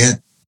me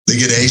again. They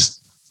get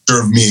ace,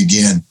 serve me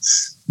again.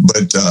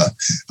 But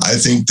I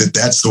think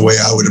that's the way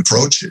I would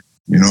approach it.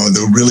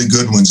 The really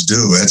good ones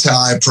do. That's how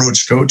I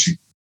approach coaching.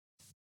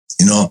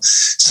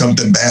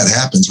 Something bad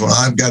happens. Well,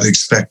 I've got to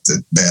expect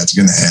that bad's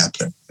going to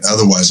happen.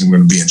 Otherwise, I'm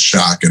going to be in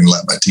shock and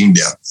let my team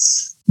down.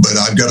 But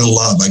I've got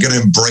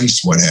to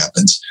embrace what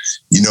happens.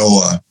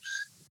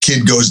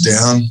 Kid goes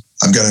down,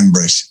 I've got to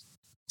embrace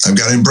it. I've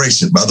got to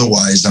embrace it.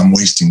 Otherwise, I'm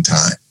wasting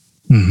time.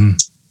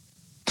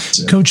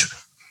 Mm-hmm. Coach,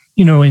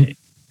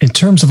 in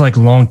terms of like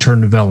long-term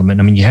development,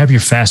 I mean, you have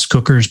your fast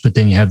cookers, but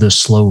then you have those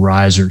slow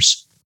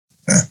risers.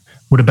 Yeah.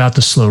 What about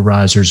the slow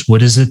risers?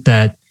 What is it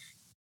that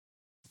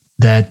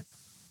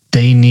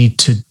they need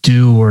to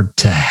do or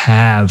to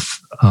have,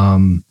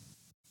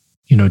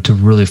 to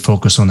really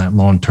focus on that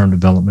long-term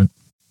development?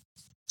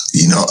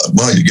 You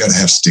got to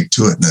have stick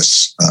to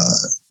itness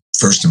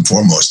first and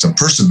foremost. And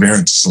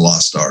perseverance is a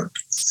lost art.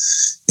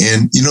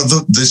 And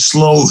the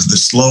slow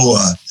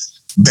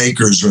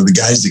bakers, or the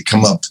guys that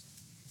come up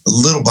a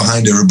little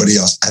behind everybody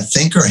else, I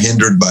think are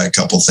hindered by a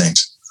couple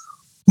things.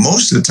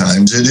 Most of the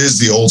times, it is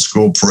the old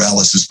school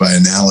paralysis by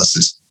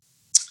analysis.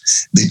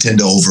 They tend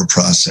to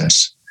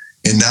overprocess,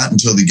 and not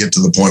until they get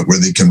to the point where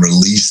they can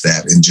release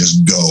that and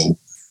just go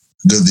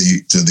do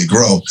they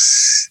grow.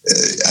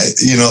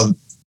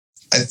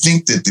 I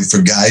think that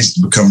for guys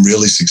to become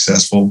really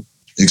successful,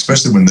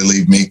 especially when they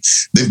leave me,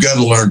 they've got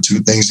to learn two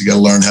things. They got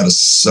to learn how to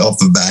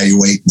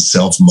self-evaluate and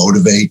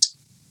self-motivate.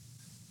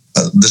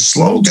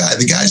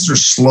 The guys that are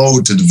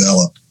slow to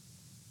develop,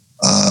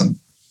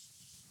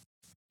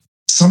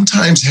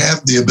 sometimes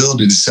have the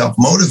ability to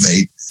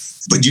self-motivate,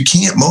 but you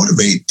can't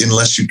motivate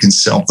unless you can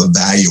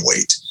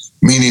self-evaluate.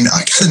 Meaning, I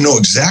got to know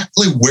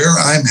exactly where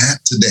I'm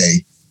at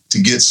today to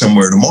get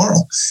somewhere tomorrow.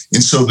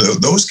 And so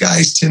those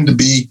guys tend to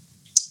be,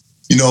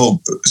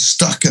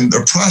 stuck, and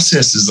their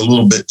process is a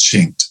little bit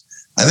chinked.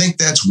 I think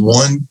that's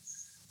one.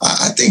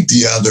 I think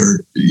the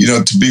other,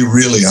 to be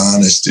really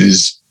honest,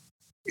 is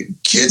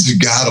kids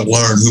have got to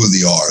learn who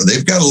they are.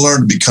 They've got to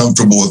learn to be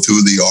comfortable with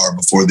who they are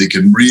before they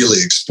can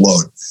really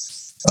explode.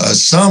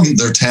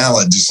 Their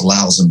talent just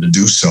allows them to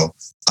do so.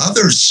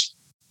 Others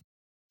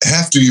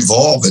have to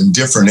evolve in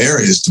different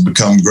areas to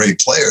become great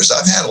players.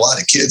 I've had a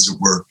lot of kids that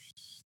were,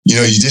 you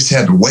just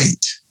had to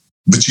wait,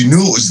 but you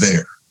knew it was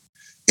there.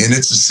 And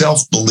it's a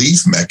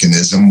self-belief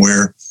mechanism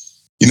where,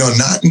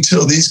 not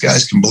until these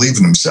guys can believe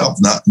in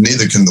themselves,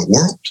 neither can the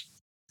world.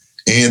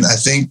 And I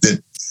think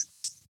that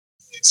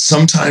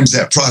sometimes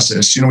that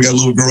process, we got a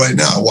little girl right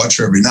now, I watch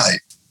her every night.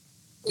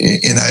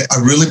 And I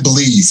really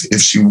believe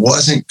if she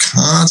wasn't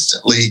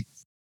constantly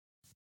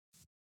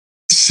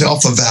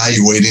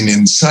self-evaluating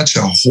in such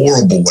a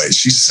horrible way,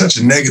 she's such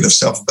a negative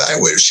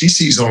self-evaluator, she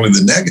sees only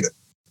the negative.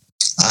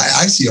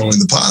 I see only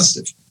the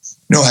positive.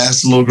 I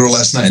asked the little girl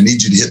last night, I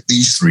need you to hit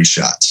these 3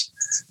 shots.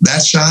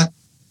 That shot,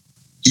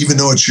 even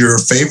though it's your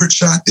favorite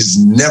shot,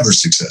 is never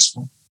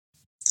successful.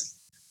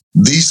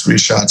 These 3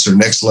 shots are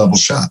next level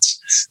shots.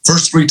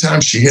 First 3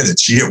 times she hit it.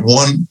 She hit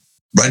one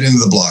right into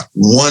the block,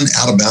 one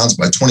out of bounds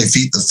by 20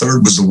 feet. The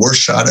third was the worst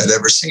shot I'd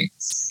ever seen.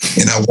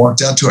 And I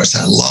walked out to her. I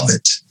said, I love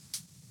it.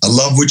 I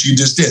love what you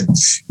just did.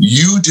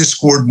 You just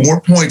scored more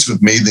points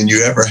with me than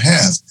you ever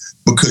have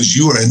because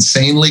you are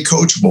insanely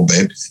coachable,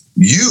 babe.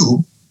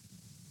 You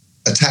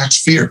attacked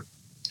fear.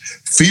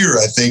 Fear,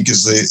 I think,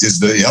 is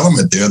the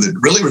element there that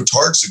really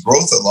retards the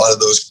growth of a lot of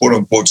those quote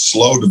unquote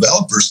slow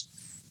developers.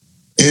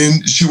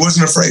 And she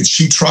wasn't afraid.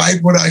 She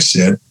tried what I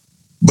said,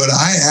 but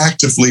I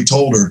actively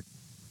told her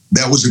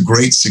that was a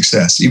great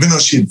success. Even though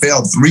she had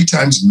failed 3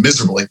 times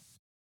miserably,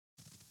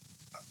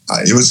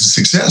 it was a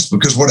success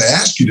because what I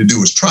asked you to do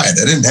was try it.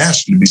 I didn't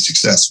ask you to be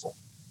successful.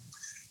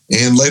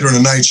 And later in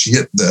the night, she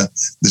hit the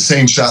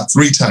same shot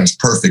 3 times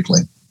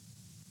perfectly.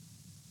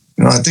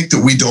 I think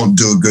that we don't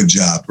do a good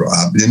job,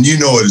 Rob, and you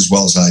know it as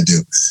well as I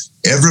do.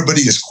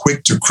 Everybody is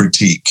quick to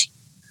critique.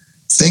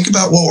 Think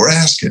about what we're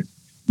asking.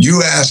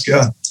 You ask,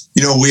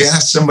 we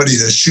ask somebody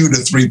to shoot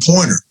a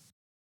 3-pointer.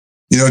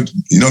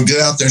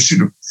 Get out there and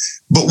shoot it.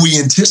 But we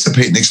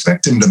anticipate and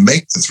expect them to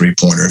make the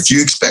 3-pointer. If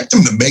you expect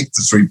them to make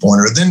the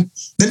 3-pointer, then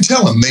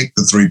tell them make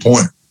the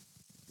 3-pointer.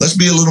 Let's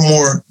be a little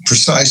more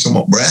precise on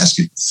what we're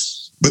asking.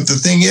 But the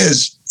thing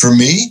is, for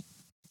me,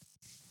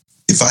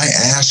 if I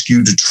ask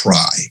you to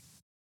try,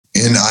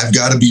 and I've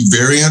got to be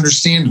very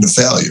understanding of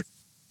failure.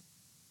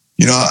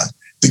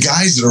 The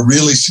guys that are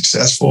really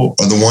successful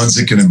are the ones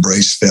that can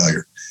embrace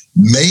failure.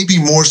 Maybe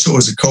more so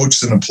as a coach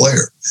than a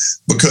player,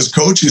 because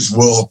coaches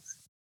will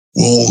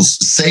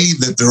say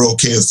that they're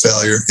okay with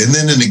failure, and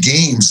then in the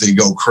games they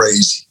go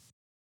crazy.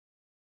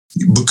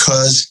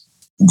 Because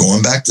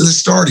going back to the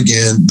start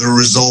again, the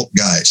result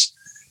guys.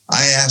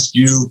 I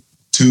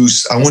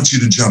want you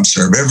to jump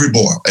serve every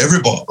ball,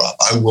 Rob.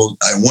 I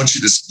want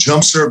you to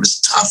jump serve as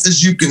tough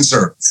as you can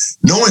serve,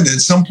 knowing that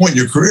at some point in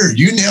your career,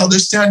 you nail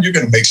this down, you're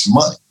going to make some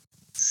money.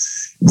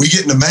 We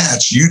get in a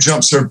match, you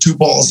jump serve 2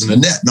 balls in the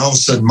net, and all of a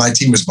sudden my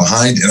team is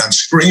behind, and I'm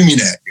screaming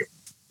at you.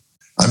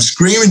 I'm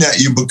screaming at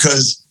you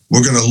because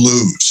we're going to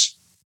lose.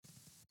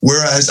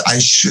 Whereas I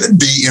should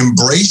be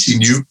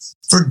embracing you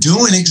for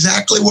doing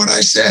exactly what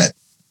I said.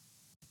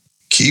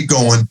 Keep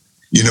going.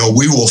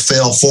 We will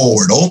fail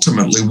forward.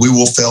 Ultimately, we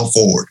will fail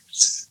forward.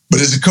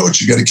 But as a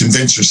coach, you got to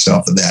convince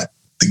yourself of that.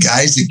 The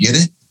guys that get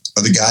it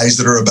are the guys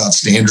that are about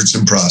standards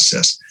and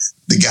process.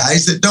 The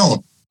guys that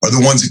don't are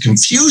the ones that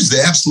confuse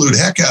the absolute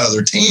heck out of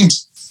their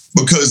teams,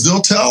 because they'll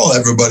tell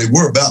everybody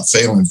we're about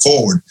failing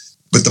forward.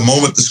 But the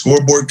moment the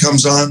scoreboard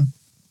comes on,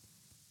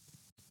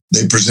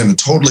 they present a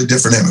totally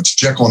different image.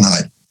 Jekyll and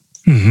Hyde.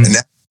 Mm-hmm. And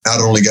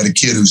not only got a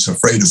kid who's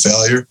afraid of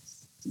failure,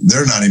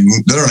 they're not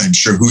even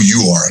sure who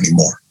you are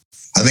anymore.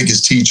 I think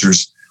as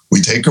teachers,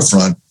 we take a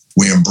front,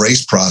 we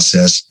embrace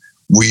process,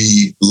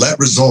 we let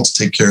results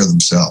take care of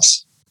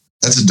themselves.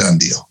 That's a done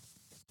deal.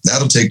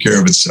 That'll take care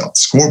of itself.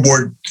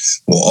 Scoreboard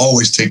will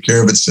always take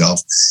care of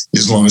itself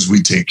as long as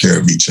we take care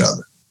of each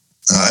other.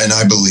 And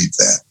I believe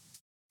that.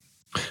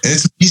 And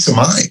it's a peace of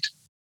mind.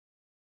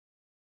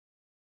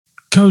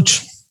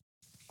 Coach,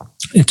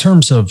 in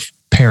terms of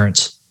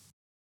parents,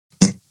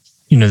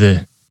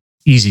 the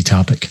easy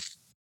topic.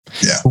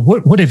 Yeah.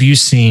 What have you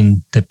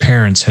seen that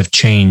parents have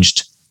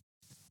changed?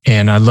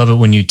 And I love it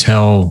when you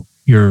tell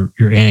your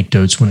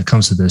anecdotes when it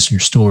comes to this, your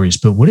stories.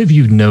 But what have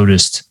you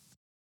noticed?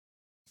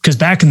 Because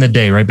back in the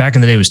day, right? Back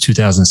in the day, it was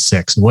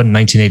 2006. It wasn't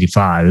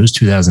 1985. It was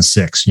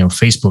 2006.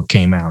 Facebook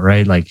came out,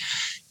 right?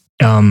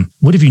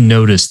 What have you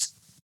noticed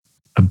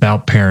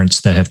about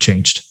parents that have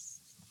changed?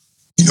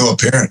 A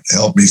parent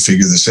helped me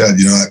figure this out.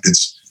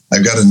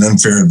 I've got an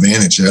unfair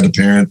advantage. I had a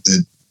parent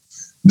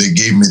that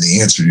gave me the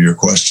answer to your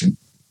question.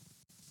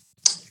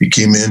 He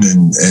came in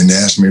and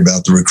asked me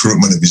about the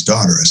recruitment of his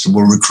daughter. I said,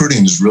 well,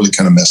 recruiting is really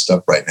kind of messed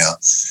up right now.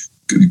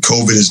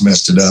 COVID has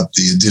messed it up.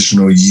 The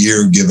additional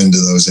year given to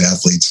those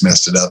athletes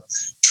messed it up.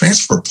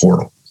 Transfer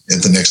portal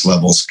at the next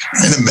level is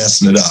kind of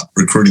messing it up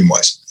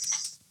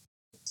recruiting-wise.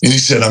 And he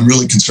said, I'm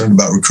really concerned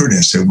about recruiting.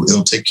 I said, well,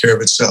 it'll take care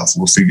of itself.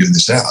 We'll figure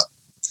this out.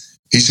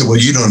 He said, well,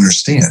 you don't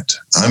understand.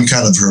 I'm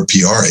kind of her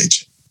PR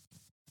agent.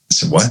 I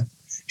said, what?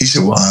 He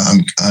said, well,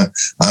 I'm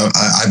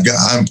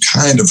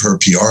kind of her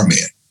PR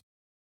man.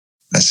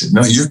 I said,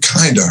 no, you're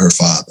kind of her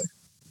father.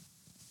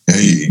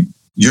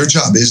 Your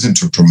job isn't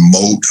to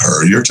promote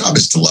her. Your job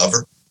is to love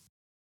her.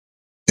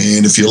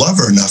 And if you love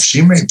her enough,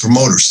 she may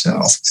promote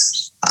herself.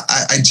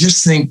 I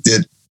just think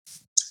that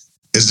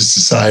as a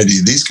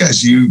society, these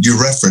guys, you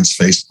reference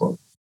Facebook.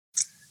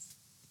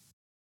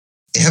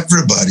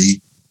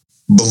 Everybody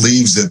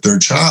believes that their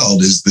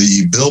child is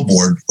the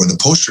billboard or the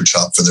poster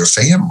child for their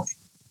family.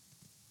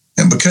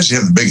 And because you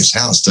have the biggest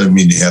house doesn't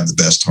mean you have the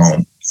best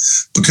home.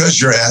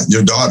 Because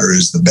your daughter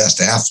is the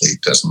best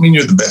athlete doesn't mean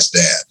you're the best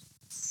dad.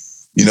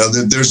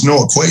 There's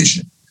no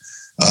equation.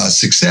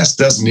 Success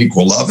doesn't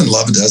equal love, and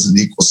love doesn't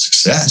equal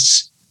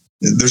success.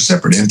 They're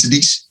separate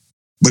entities,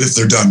 but if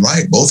they're done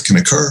right, both can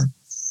occur.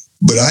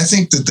 But I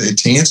think that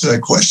to answer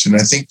that question, I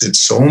think that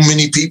so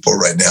many people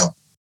right now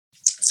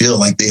feel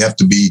like they have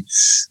to be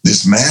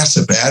this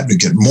massive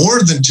advocate,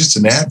 more than just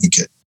an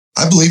advocate.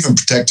 I believe in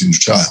protecting your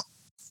child.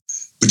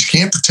 But you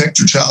can't protect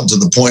your child to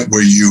the point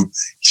where you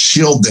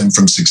shield them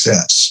from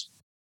success.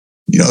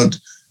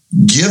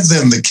 Give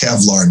them the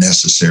Kevlar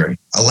necessary.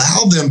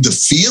 Allow them to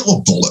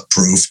feel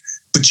bulletproof,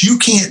 but you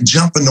can't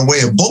jump in the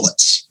way of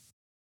bullets.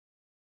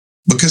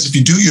 Because if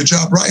you do your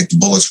job right, the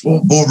bullets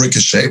will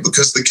ricochet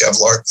because the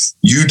Kevlar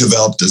you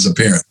developed as a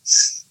parent.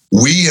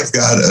 We have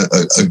got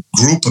a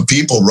group of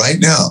people right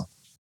now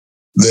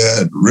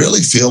that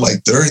really feel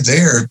like they're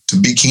there to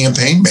be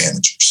campaign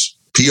managers,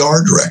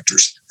 PR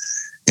directors.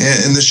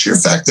 And the sheer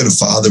fact that a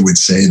father would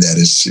say that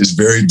is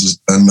very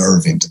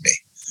unnerving to me.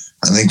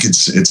 I think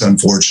it's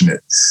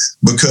unfortunate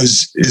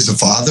because as a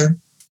father,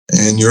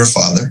 and you're a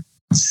father,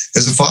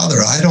 as a father,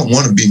 I don't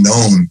want to be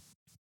known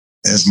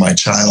as my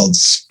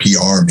child's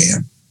PR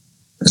man.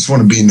 I just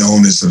want to be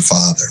known as a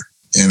father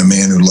and a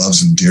man who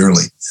loves them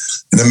dearly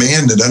and a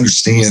man that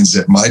understands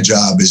that my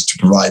job is to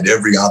provide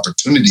every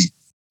opportunity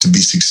to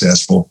be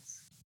successful,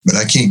 but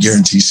I can't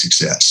guarantee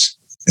success.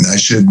 And I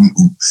shouldn't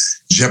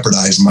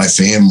jeopardize my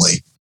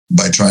family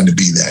by trying to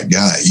be that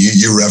guy.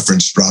 You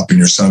referenced dropping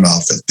your son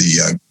off at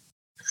the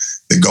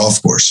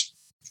golf course.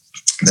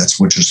 That's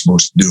what you're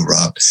supposed to do,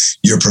 Rob.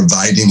 You're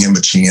providing him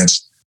a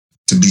chance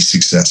to be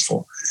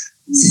successful.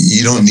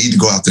 You don't need to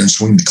go out there and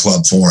swing the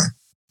club for him.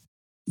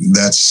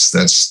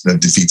 That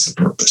defeats the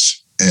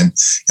purpose. And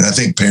I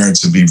think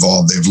parents have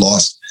evolved. They've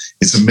lost.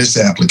 It's a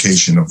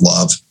misapplication of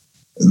love.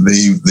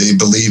 they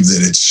believe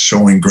that it's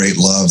showing great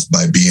love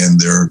by being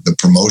the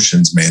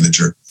promotions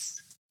manager.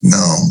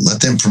 No,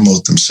 let them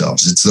promote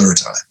themselves. It's their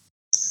time.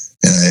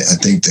 And I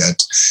think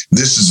that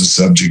this is a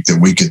subject that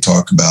we could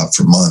talk about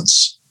for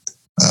months.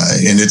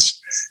 And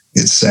it's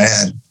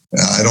sad.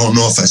 I don't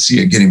know if I see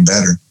it getting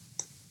better,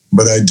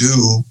 but I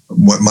do.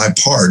 What my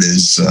part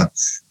is,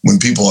 when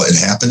it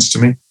happens to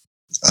me,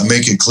 I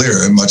make it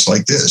clear, much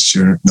like this.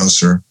 No,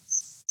 sir,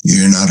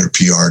 you're not a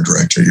PR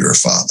director. You're a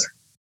father.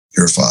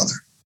 You're a father.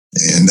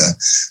 And,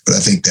 but I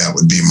think that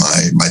would be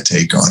my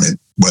take on it.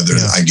 Whether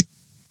I get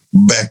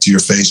back to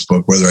your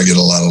Facebook, whether I get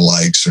a lot of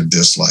likes or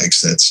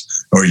dislikes,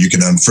 or you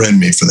can unfriend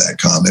me for that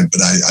comment,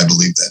 but I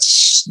believe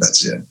that's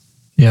it.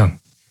 Yeah.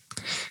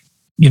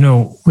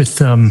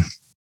 With, on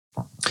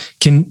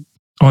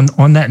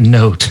that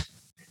note,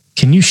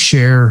 can you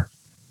share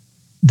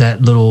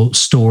that little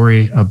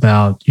story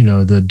about,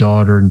 the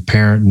daughter and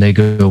parent, and they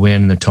go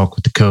in and they talk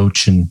with the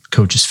coach and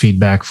coach's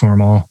feedback for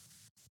them all?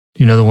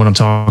 Do you know the one I'm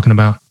talking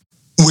about?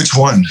 Which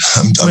one?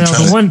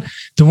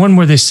 The one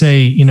where they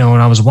say, when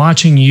I was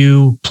watching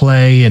you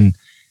play and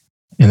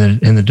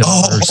the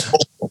daughters.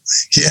 Oh,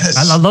 yes.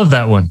 I love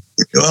that one.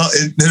 Well,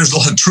 there's a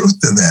lot of truth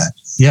in that.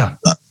 Yeah.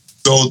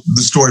 So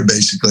the story,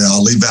 basically,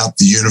 I'll leave out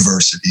the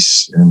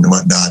universities and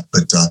whatnot,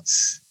 but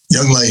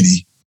young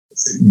lady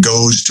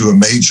goes to a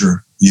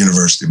major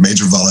university,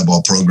 major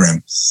volleyball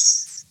program,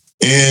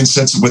 and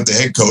sits with the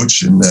head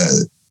coach, and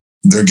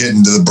they're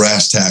getting to the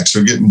brass tacks.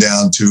 They're getting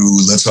down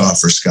to, let's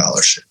offer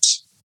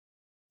scholarships.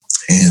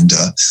 And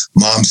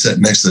mom sat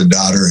next to the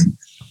daughter, and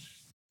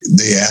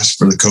they asked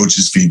for the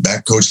coach's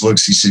feedback. Coach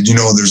looks, he said,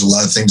 there's a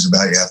lot of things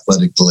about you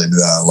athletically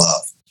that I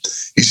love.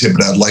 He said,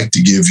 but I'd like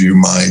to give you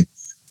my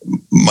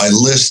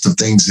list of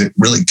things that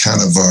really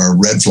kind of are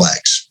red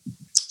flags.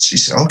 She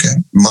said, okay.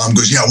 Mom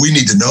goes, yeah, we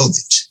need to know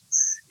these.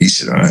 He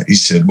said, all right. He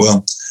said,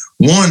 well,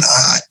 one,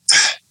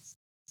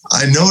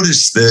 I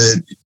noticed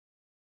that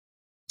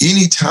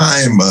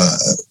anytime a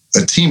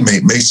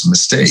teammate makes a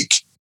mistake,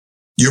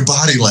 your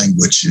body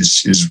language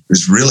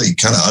is really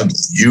kind of ugly.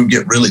 You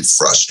get really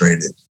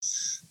frustrated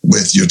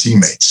with your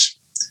teammates.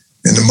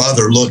 And the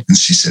mother looked and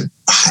she said,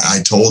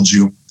 I told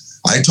you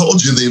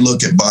they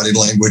look at body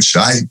language.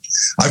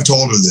 I've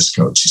told her this,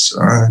 coach. He said,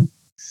 all right.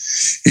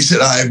 He said,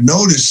 I've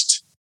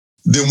noticed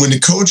that when the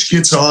coach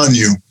gets on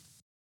you,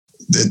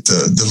 that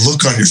the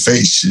look on your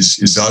face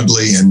is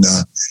ugly, and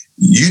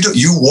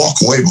you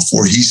walk away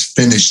before he's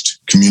finished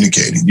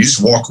communicating. You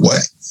just walk away.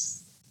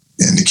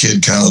 And the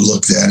kid kind of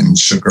looked at him and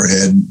shook her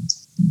head,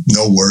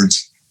 no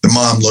words. The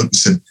mom looked and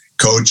said,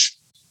 Coach,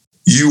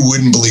 you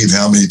wouldn't believe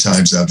how many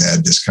times I've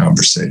had this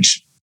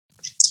conversation.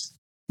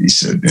 He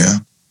said, yeah.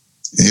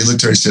 And he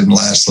looked at her and said, and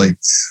lastly,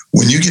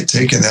 when you get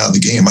taken out of the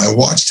game, I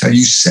watched how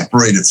you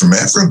separated from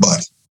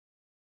everybody.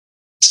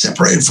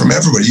 Separated from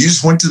everybody. You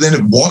just went to the end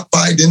and walked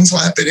by, didn't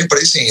slap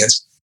anybody's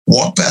hands,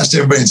 walked past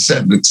everybody and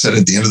sat at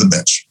the end of the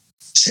bench.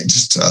 He said,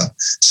 just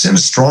send a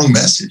strong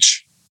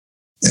message.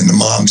 And the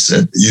mom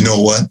said, you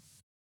know what?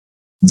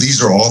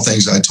 These are all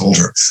things I told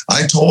her.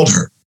 I told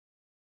her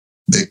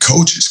that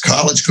coaches,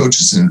 college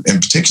coaches in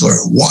particular,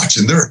 are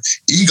watching their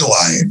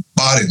eagle-eyed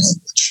body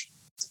language.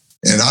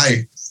 And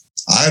I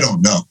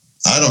don't know.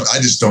 I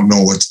just don't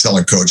know what to tell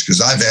a coach,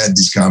 because I've had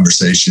these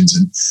conversations,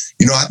 and,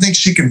 I think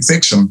she can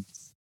fix them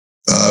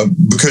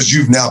because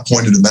you've now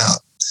pointed them out.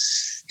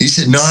 He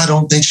said, no, I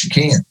don't think she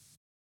can.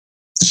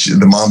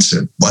 The mom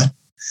said, what?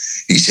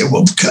 He said,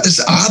 well,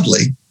 because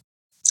oddly,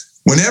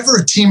 whenever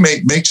a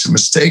teammate makes a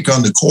mistake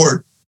on the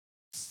court,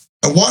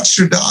 I watched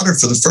your daughter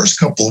for the first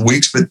couple of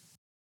weeks, but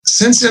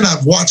since then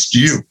I've watched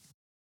you.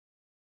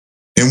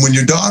 And when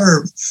your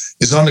daughter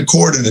is on the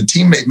court and a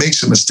teammate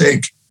makes a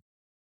mistake,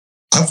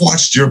 I've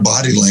watched your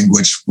body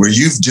language where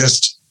you've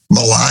just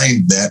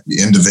maligned that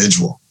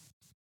individual.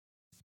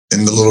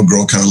 And the little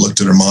girl kind of looked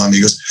at her mom.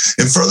 He goes,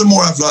 and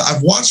furthermore,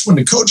 I've watched when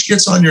the coach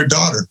gets on your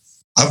daughter,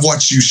 I've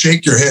watched you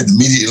shake your head,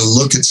 immediately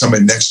look at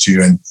somebody next to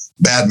you and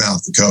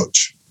badmouth the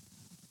coach.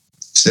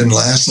 He said, and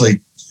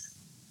lastly,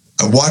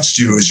 I watched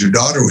you as your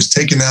daughter was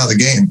taken out of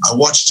the game. I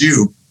watched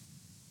you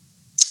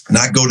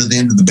not go to the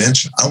end of the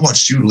bench. I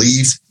watched you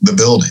leave the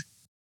building.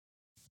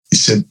 He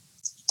said,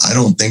 I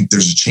don't think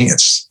there's a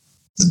chance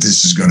that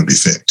this is going to be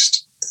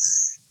fixed.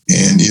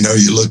 And,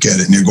 you look at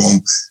it and you're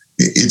going,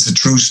 it's a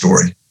true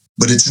story,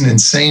 but it's an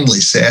insanely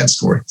sad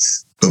story.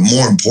 But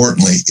more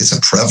importantly, it's a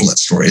prevalent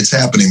story. It's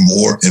happening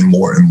more and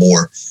more and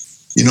more.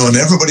 And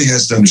everybody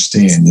has to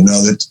understand,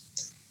 that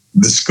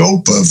the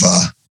scope of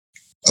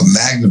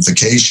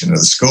magnification, or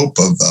the scope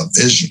of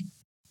vision,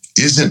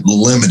 isn't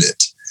limited.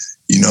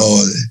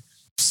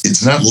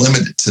 It's not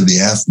limited to the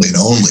athlete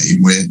only.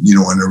 When,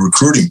 in a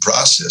recruiting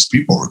process,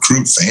 people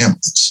recruit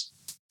families.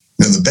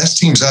 The best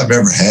teams I've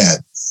ever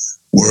had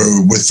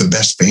were with the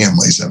best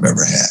families I've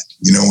ever had.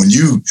 When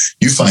you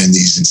find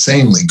these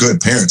insanely good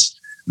parents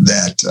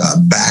that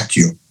back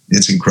you,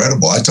 it's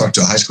incredible. I talked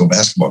to a high school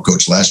basketball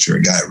coach last year,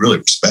 a guy I really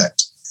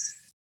respect.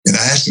 And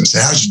I asked him, I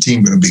said, how's your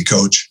team going to be,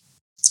 coach?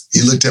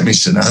 He looked at me and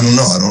said, I don't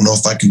know. I don't know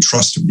if I can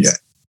trust him yet.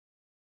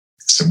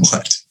 I said,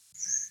 what?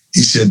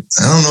 He said,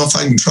 I don't know if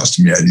I can trust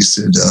him yet. He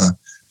said,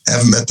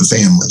 Haven't met the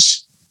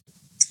families.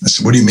 I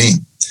said, what do you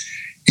mean?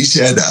 He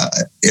said,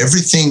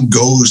 everything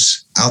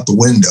goes out the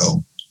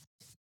window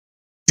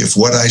if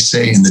what I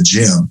say in the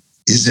gym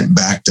isn't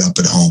backed up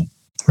at home.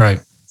 Right.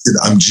 He said,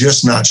 I'm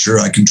just not sure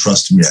I can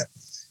trust him yet.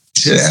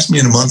 He said, ask me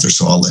in a month or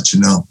so, I'll let you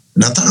know.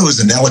 And I thought it was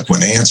an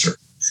eloquent answer.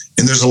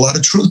 And there's a lot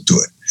of truth to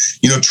it.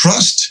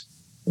 Trust,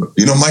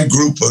 my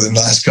group in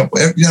the last couple,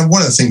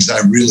 one of the things I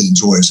really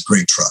enjoy is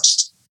great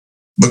trust,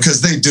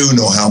 because they do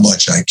know how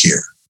much I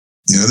care.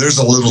 There's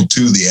a little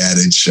to the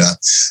adage,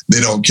 they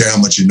don't care how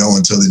much you know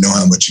until they know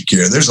how much you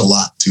care. There's a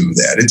lot to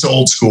that. It's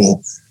old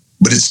school,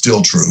 but it's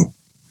still true.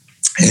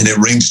 And it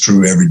rings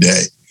true every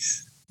day.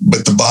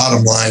 But the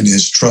bottom line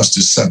is trust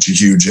is such a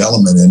huge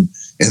element.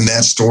 And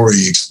that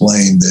story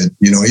explained that,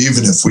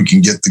 even if we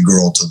can get the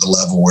girl to the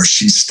level where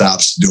she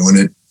stops doing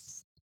it,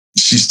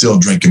 she's still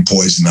drinking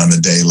poison on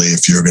a daily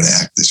if you're going to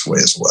act this way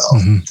as well.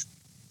 Mm-hmm.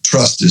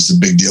 Trust is the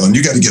big deal. And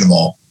you got to get them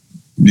all.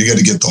 You got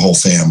to get the whole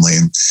family.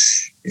 And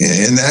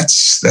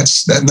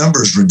that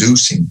number is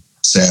reducing,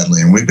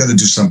 sadly. And we've got to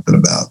do something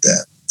about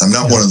that. I'm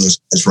not one of those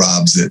guys,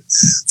 Robs, that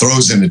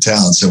throws into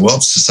town and says,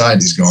 well,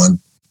 society's gone.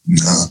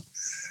 No.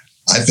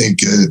 I think,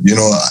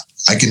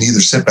 I can either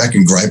sit back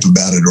and gripe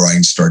about it or I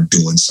can start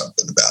doing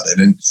something about it.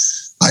 And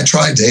I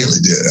try daily.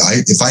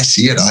 If I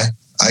see it, I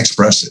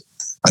express it.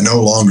 I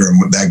no longer am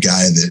that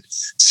guy that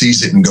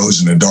sees it and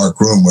goes in a dark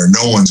room where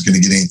no one's going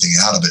to get anything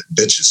out of it and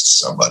bitches to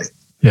somebody.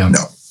 Yeah.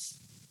 No.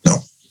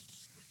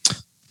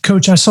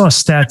 Coach, I saw a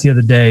stat the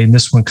other day, and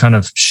this one kind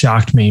of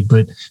shocked me,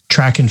 but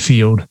track and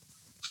field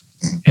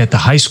at the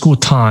high school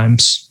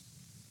times,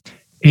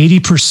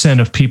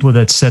 80% of people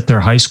that set their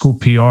high school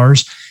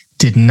PRs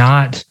did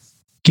not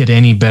get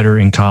any better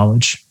in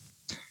college.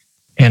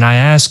 And I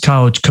asked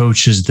college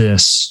coaches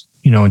this,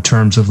 in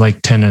terms of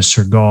like tennis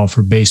or golf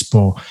or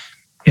baseball.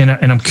 And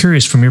I'm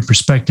curious from your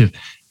perspective,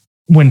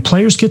 when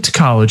players get to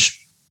college,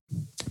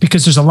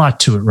 because there's a lot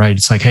to it, right?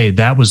 It's like, hey,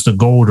 that was the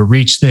goal to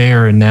reach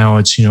there. And now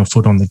it's,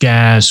 foot on the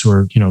gas,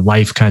 or,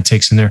 life kind of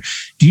takes in there.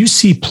 Do you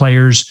see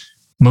players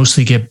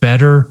mostly get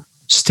better,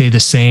 stay the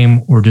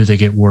same, or do they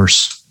get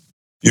worse?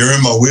 You're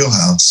in my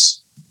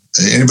wheelhouse.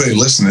 Anybody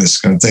listening to this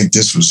is going to think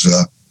this was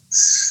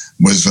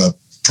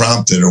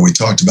prompted, or we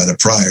talked about it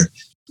prior.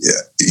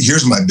 Yeah,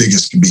 here's my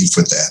biggest beef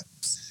with that.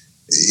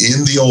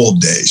 In the old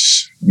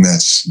days, and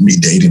that's me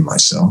dating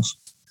myself,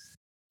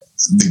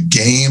 the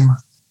game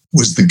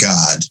was the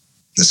God.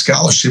 The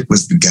scholarship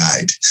was the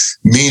guide.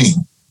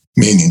 Meaning,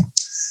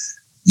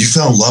 you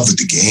fell in love with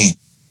the game.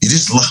 You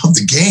just love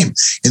the game.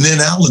 And then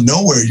out of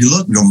nowhere, you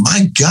look and go,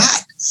 my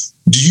God,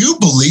 do you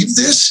believe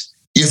this?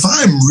 If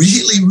I'm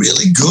really,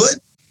 really good,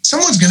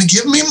 someone's going to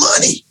give me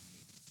money.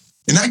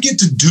 And I get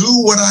to do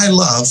what I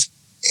love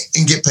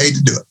and get paid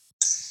to do it.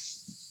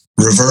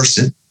 Reverse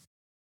it.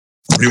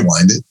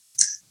 Rewind it.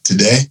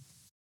 Today,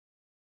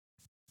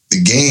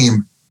 the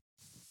game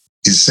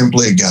is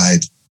simply a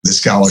guide. The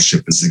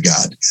scholarship is the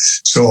God.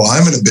 So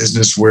I'm in a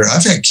business where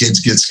I've had kids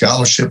get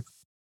scholarships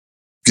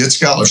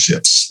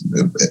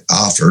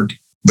offered,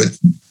 but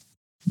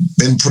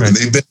they've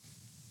been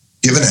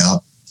given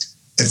out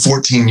at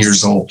 14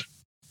 years old.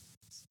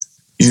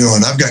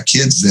 And I've got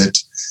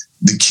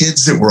the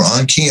kids that were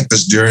on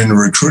campus during the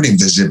recruiting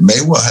visit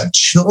may well have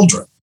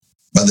children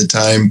by the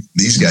time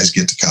these guys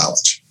get to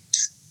college.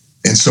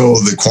 And so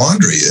the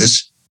quandary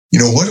is,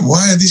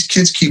 why do these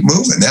kids keep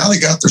moving? Now they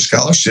got their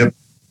scholarship,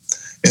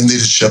 and they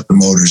just shut the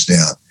motors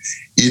down.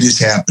 It is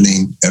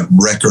happening at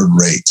record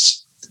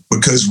rates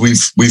because we've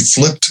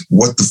flipped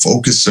what the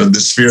focus of the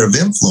sphere of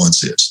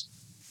influence is.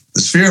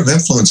 The sphere of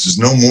influence is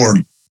no more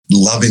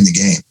loving the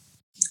game.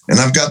 And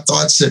I've got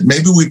thoughts that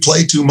maybe we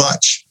play too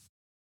much.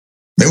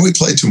 But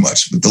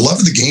the love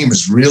of the game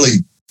is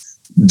really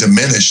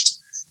diminished,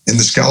 and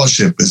the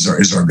scholarship is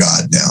our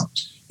God now.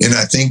 And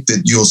I think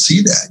that you'll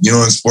see that, in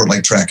a sport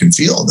like track and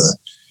field,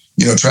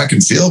 track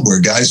and field where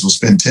guys will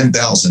spend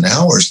 10,000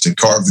 hours to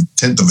carve a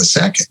tenth of a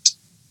second.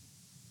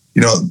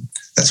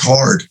 That's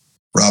hard,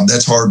 Rob.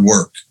 That's hard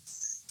work.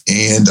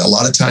 And a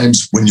lot of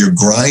times when you're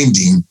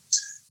grinding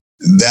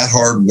that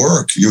hard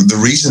work,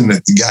 the reason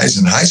that the guys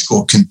in high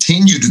school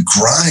continue to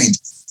grind,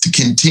 to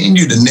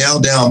continue to nail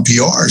down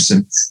PRs.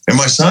 And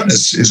my son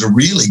is a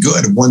really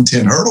good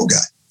 110 hurdle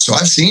guy. So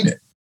I've seen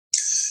it.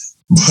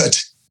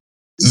 But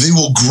they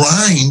will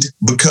grind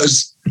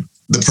because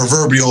the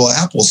proverbial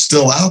apple's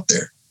still out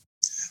there.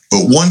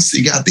 But once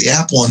they got the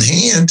apple in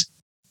hand,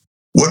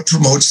 what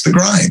promotes the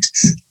grind?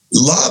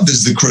 Love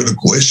is the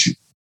critical issue.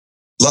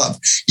 Love.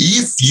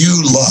 If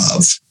you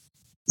love,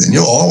 then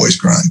you'll always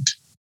grind.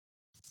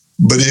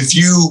 But if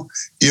you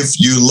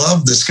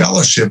love the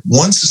scholarship,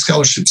 once the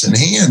scholarship's in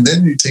hand,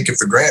 then you take it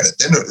for granted.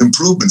 Then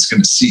improvement's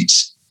going to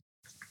cease.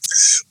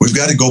 We've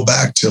got to go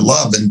back to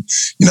love. And,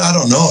 I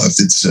don't know if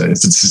it's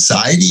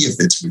society, if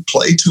it's we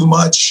play too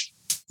much.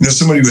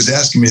 Somebody was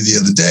asking me the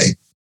other day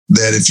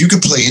that if you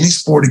could play any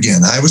sport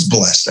again, I was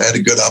blessed. I had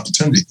a good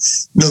opportunity.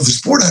 The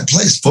sport I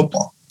play is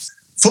football.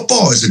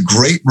 Football is a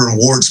great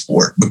reward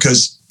sport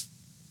because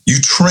you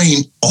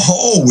train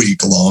all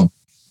week long.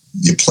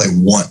 You play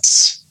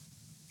once.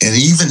 And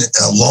even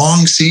a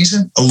long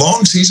season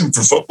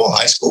for football,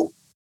 high school,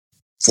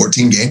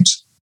 14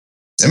 games.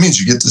 That means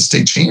you get to the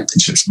state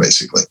championships,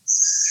 basically.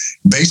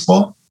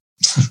 Baseball,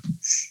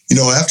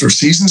 after a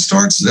season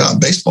starts,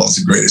 baseball is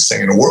the greatest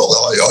thing in the world.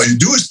 All you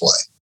do is play.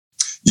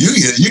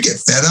 You get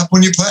fed up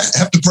when you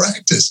have to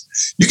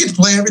practice. You get to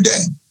play every day.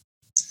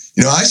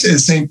 I say the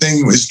same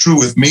thing is true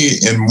with me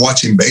in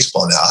watching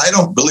baseball now. I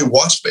don't really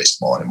watch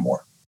baseball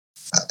anymore.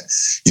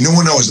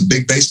 When I was a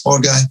big baseball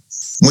guy?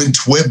 When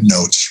Twib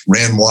notes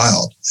ran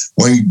wild.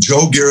 When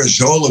Joe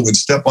Garagiola would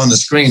step on the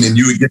screen and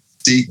you would get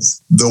to see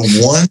the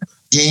one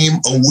game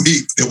a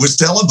week that was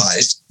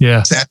televised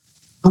Saturday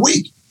a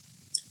week.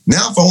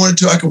 Now, if I wanted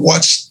to, I could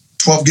watch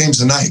 12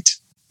 games a night.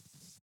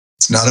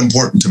 It's not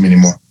important to me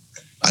anymore.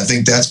 I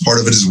think that's part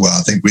of it as well.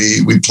 I think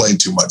we play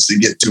too much. They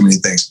get too many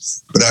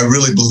things. But I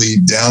really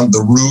believe down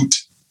the root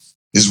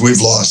is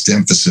we've lost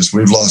emphasis.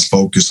 We've lost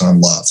focus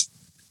on love.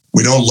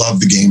 We don't love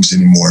the games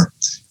anymore.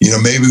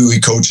 Maybe we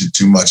coach it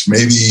too much.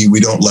 Maybe we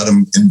don't let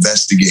them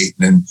investigate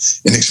and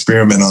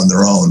experiment on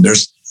their own.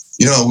 There's,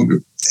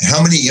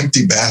 how many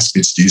empty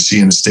baskets do you see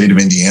in the state of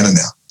Indiana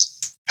now?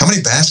 How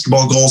many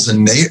basketball goals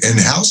in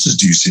houses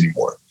do you see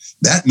anymore?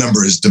 That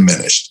number is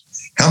diminished.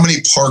 How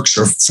many parks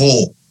are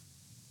full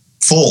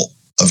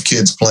of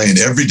kids playing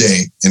every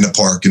day in the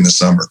park in the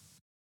summer?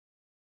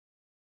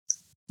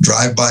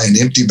 Drive by an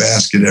empty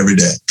basket every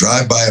day.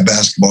 Drive by a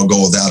basketball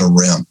goal without a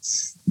rim.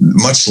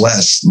 Much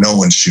less no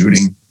one's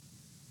shooting.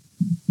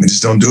 We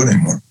just don't do it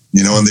anymore,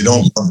 and they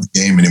don't love the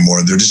game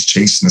anymore. They're just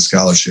chasing a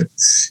scholarship.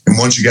 And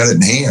once you got it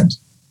in hand,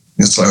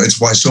 it's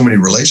why so many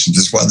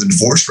relationships, it's why the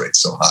divorce rate's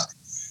so high.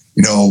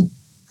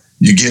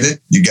 You get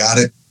it, you got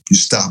it, you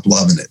stop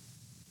loving it.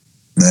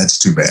 And that's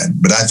too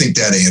bad. But I think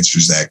that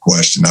answers that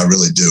question. I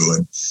really do.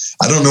 And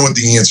I don't know what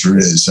the answer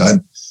is.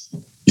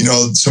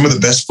 Some of the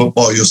best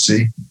football you'll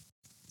see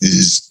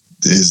is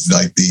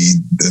like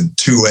the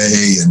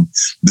 2A and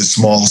the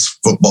small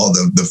football,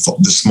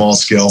 the small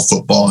scale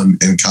football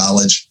in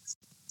college.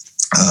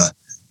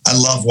 I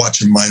love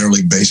watching minor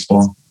league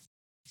baseball.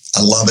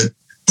 I love it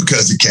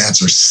because the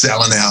cats are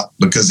selling out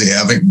because they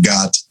haven't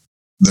got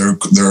their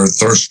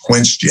thirst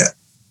quenched yet.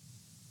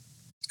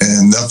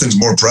 And nothing's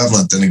more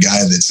prevalent than a guy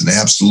that's an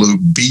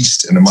absolute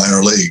beast in the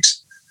minor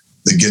leagues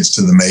that gets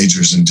to the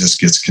majors and just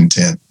gets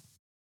content.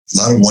 A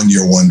lot of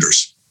one-year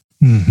wonders.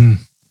 Mm-hmm.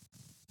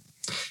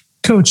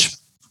 Coach,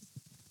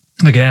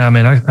 again,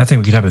 I think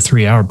we could have a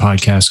 3-hour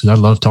podcast because I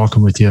love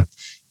talking with you.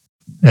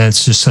 And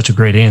it's just such a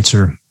great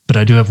answer. But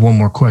I do have one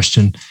more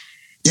question.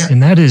 Yeah.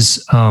 And that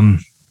is,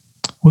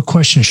 what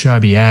question should I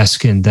be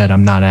asking that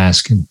I'm not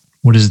asking?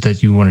 What is it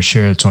that you want to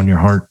share that's on your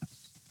heart?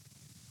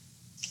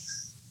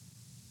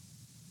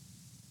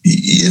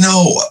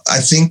 I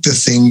think the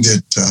thing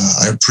that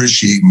I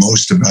appreciate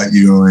most about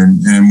you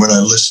and when I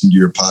listen to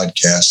your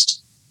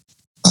podcast,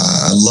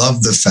 I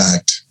love the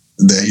fact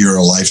that you're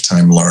a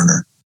lifetime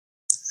learner.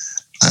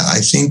 I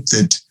think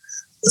that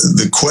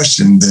the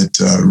question that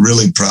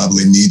really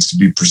probably needs to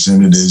be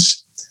presented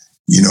is,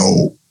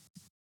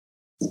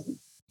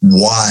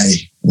 why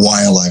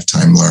a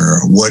lifetime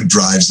learner? What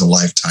drives a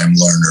lifetime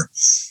learner?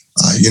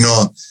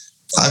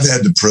 I've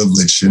had the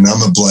privilege, and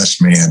I'm a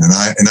blessed man, and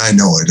I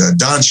know it.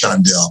 Don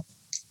Shondell,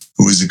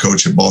 who was the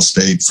coach at Ball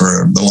State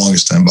for the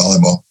longest time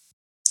volleyball,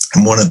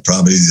 and one of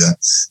probably the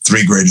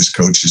 3 greatest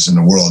coaches in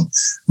the world.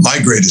 My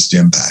greatest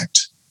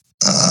impact,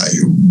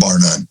 bar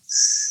none.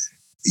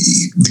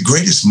 The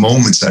greatest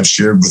moments I've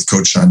shared with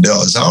Coach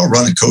Shondell is I'll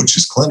run a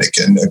coach's clinic,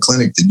 and a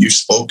clinic that you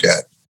spoke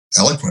at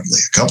eloquently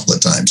a couple of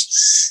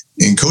times.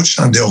 And Coach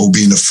Shondell will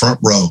be in the front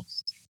row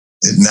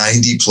at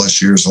 90 plus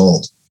years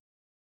old,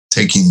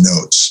 taking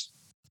notes.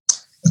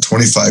 A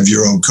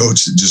 25-year-old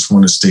coach that just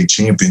won a state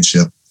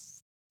championship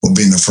will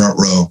be in the front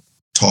row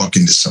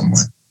talking to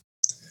someone.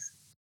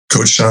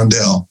 Coach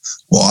Shondell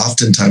will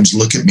oftentimes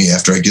look at me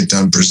after I get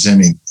done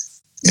presenting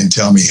and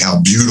tell me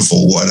how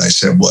beautiful what I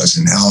said was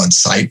and how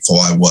insightful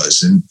I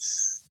was. And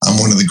I'm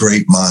one of the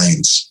great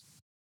minds.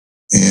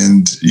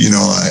 And,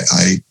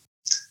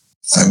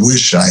 I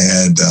wish I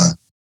had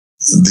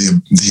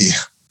the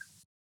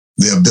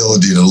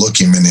ability to look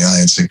him in the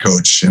eye and say,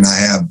 Coach, and I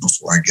have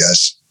before, I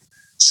guess,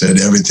 said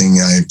everything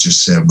I've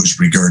just said was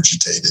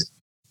regurgitated.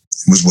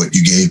 It was what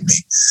you gave me.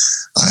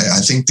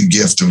 I think the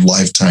gift of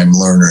lifetime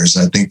learners,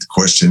 I think the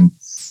question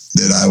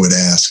that I would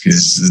ask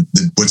is,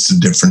 what's the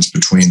difference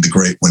between the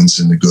great ones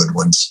and the good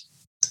ones?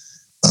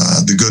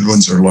 The good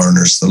ones are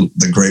learners.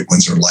 The great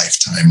ones are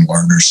lifetime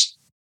learners.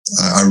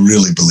 I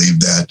really believe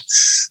that.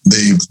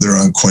 They're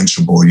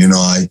unquenchable.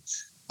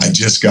 I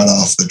just got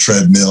off the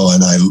treadmill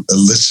and I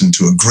listened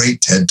to a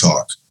great TED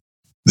Talk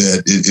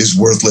that it is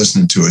worth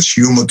listening to. It's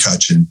Hugh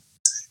McCutcheon,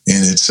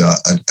 and it's a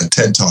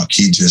TED Talk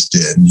he just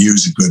did, and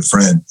Hugh's a good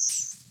friend.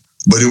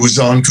 But it was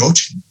on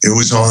coaching. It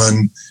was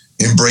on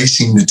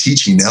embracing the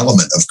teaching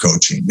element of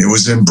coaching. It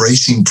was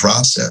embracing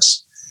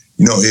process.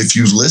 If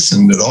you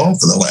listened at all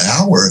for the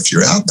hour, if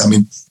you're out,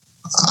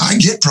 I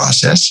get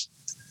process,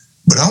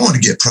 but I want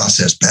to get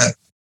process better.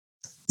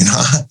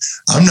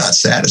 I'm not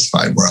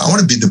satisfied where I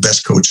want to be the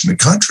best coach in the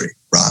country,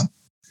 Rob.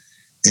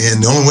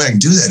 And the only way I can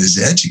do that is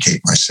to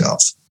educate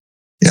myself.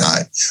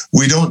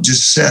 We don't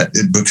just set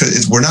it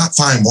because we're not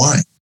fine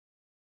wine.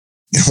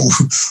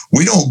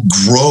 We don't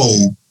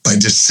grow by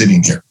just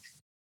sitting here.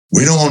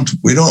 We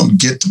don't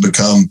get to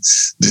become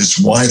this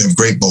wine of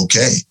great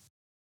bouquet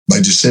by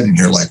just sitting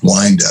here like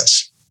wine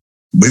does.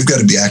 We've got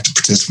to be active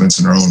participants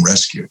in our own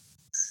rescue.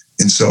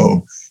 And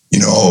so,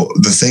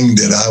 the thing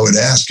that I would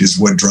ask is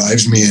what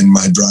drives me, and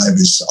my drive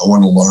is I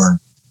want to learn.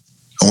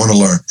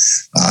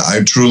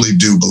 I truly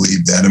do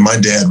believe that. And my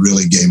dad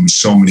really gave me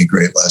so many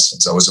great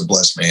lessons. I was a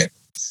blessed man,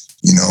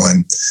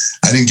 and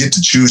I didn't get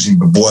to choose him,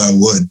 but boy, I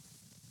would.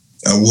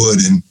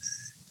 And,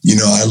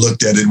 I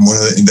looked at it,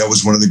 and that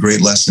was one of the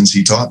great lessons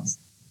he taught me,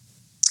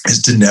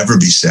 is to never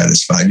be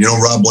satisfied.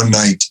 Rob, one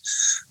night,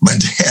 my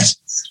dad,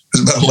 it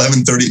was about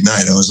 11:30 at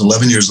night. I was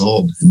 11 years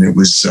old, and it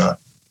was a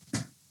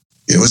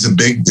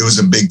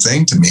big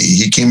thing to me.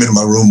 He came into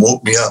my room,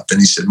 woke me up, and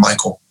he said,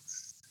 "Michael,"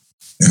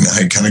 and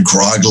I kind of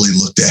groggily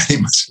looked at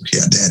him. I said,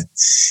 "Yeah, Dad."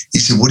 He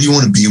said, "What do you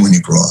want to be when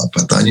you grow up?"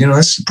 I thought,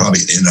 this is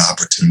probably an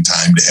inopportune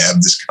time to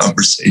have this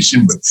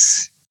conversation, but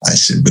I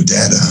said, "But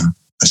Dad,"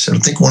 I said, "I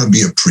think I want to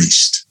be a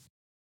priest."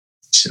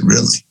 He said,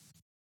 "Really?"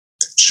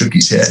 Shook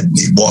his head, and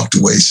he walked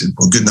away. He said,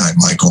 "Well, good night,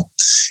 Michael."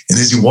 And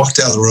as he walked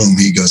out of the room,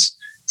 he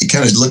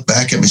kind of looked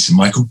back at me and said,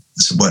 "Michael?"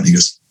 I said, "What?" And he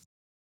goes,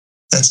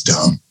 "That's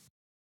dumb."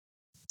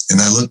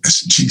 And I looked, I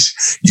said, "Geez,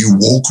 you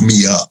woke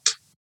me up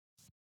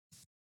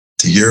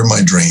to hear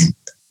my dream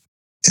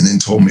and then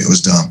told me it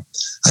was dumb."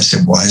 I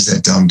said, "Why is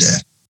that dumb,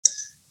 Dad?"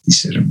 He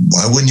said,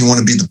 "Why wouldn't you want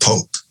to be the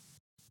Pope?"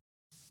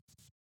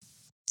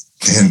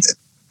 And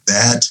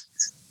that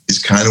is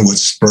kind of what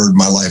spurred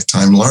my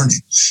lifetime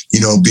learning.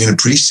 Being a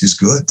priest is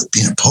good, but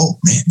being a Pope,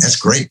 man, that's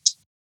great.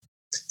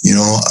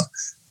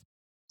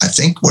 I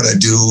think what I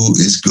do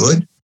is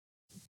good,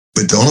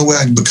 but the only way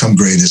I can become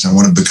great is I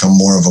want to become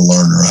more of a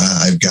learner.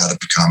 I've got to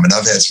become, and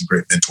I've had some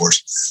great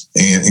mentors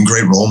and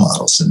great role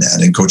models in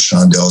that. And Coach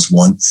Shondell is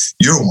one.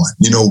 You're one.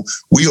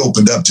 We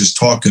opened up just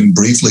talking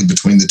briefly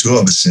between the two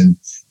of us, and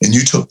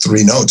you took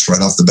 3 notes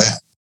right off the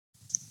bat.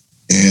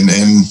 And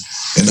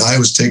I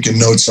was taking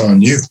notes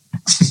on you.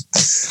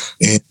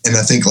 and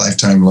I think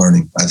lifetime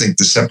learning. I think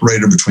the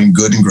separator between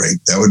good and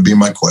great, that would be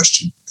my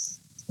question.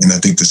 And I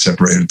think the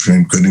separator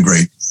between good and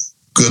great,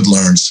 good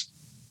learns,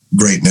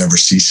 great never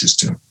ceases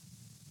to.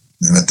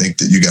 And I think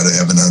that you got to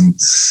have an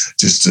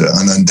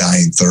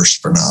undying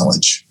thirst for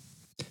knowledge.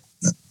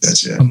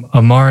 That's it.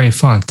 Amare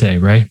Fonte,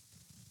 right?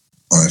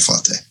 Amare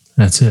Fonte.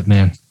 That's it,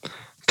 man.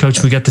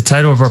 Coach, we got the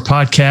title of our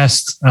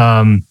podcast.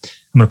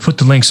 I'm going to put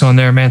the links on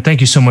there, man.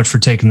 Thank you so much for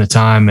taking the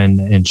time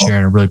and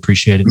sharing. I really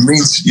appreciate it. It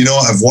means,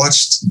 I've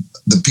watched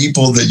the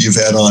people that you've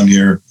had on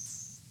here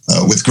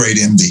with great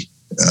envy.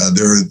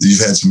 You've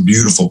had some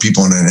beautiful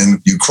people in it,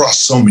 and you cross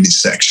so many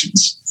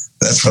sections.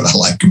 That's what I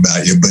like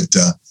about you, but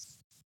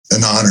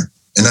an honor.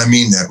 And I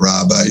mean that,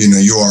 Rob.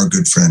 You are a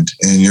good friend,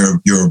 and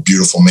you're a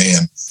beautiful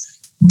man.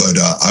 But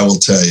I will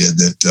tell you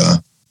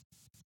that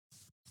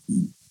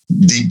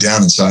deep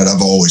down inside,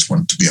 I've always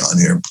wanted to be on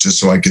here just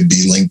so I could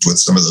be linked with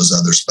some of those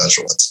other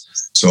special ones.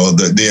 So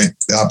the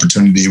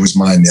opportunity was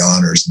mine. The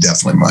honor is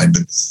definitely mine.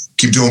 But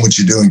keep doing what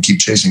you do and keep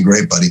chasing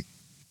great, buddy.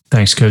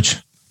 Thanks, Coach.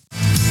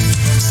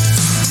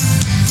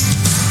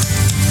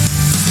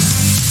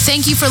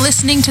 Thank you for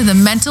listening to the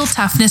Mental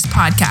Toughness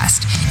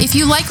Podcast. If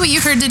you like what you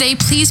heard today,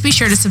 please be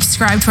sure to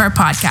subscribe to our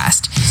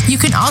podcast. You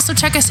can also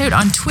check us out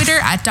on Twitter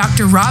at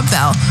Dr. Rob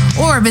Bell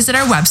or visit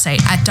our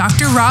website at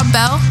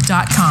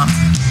drrobbell.com.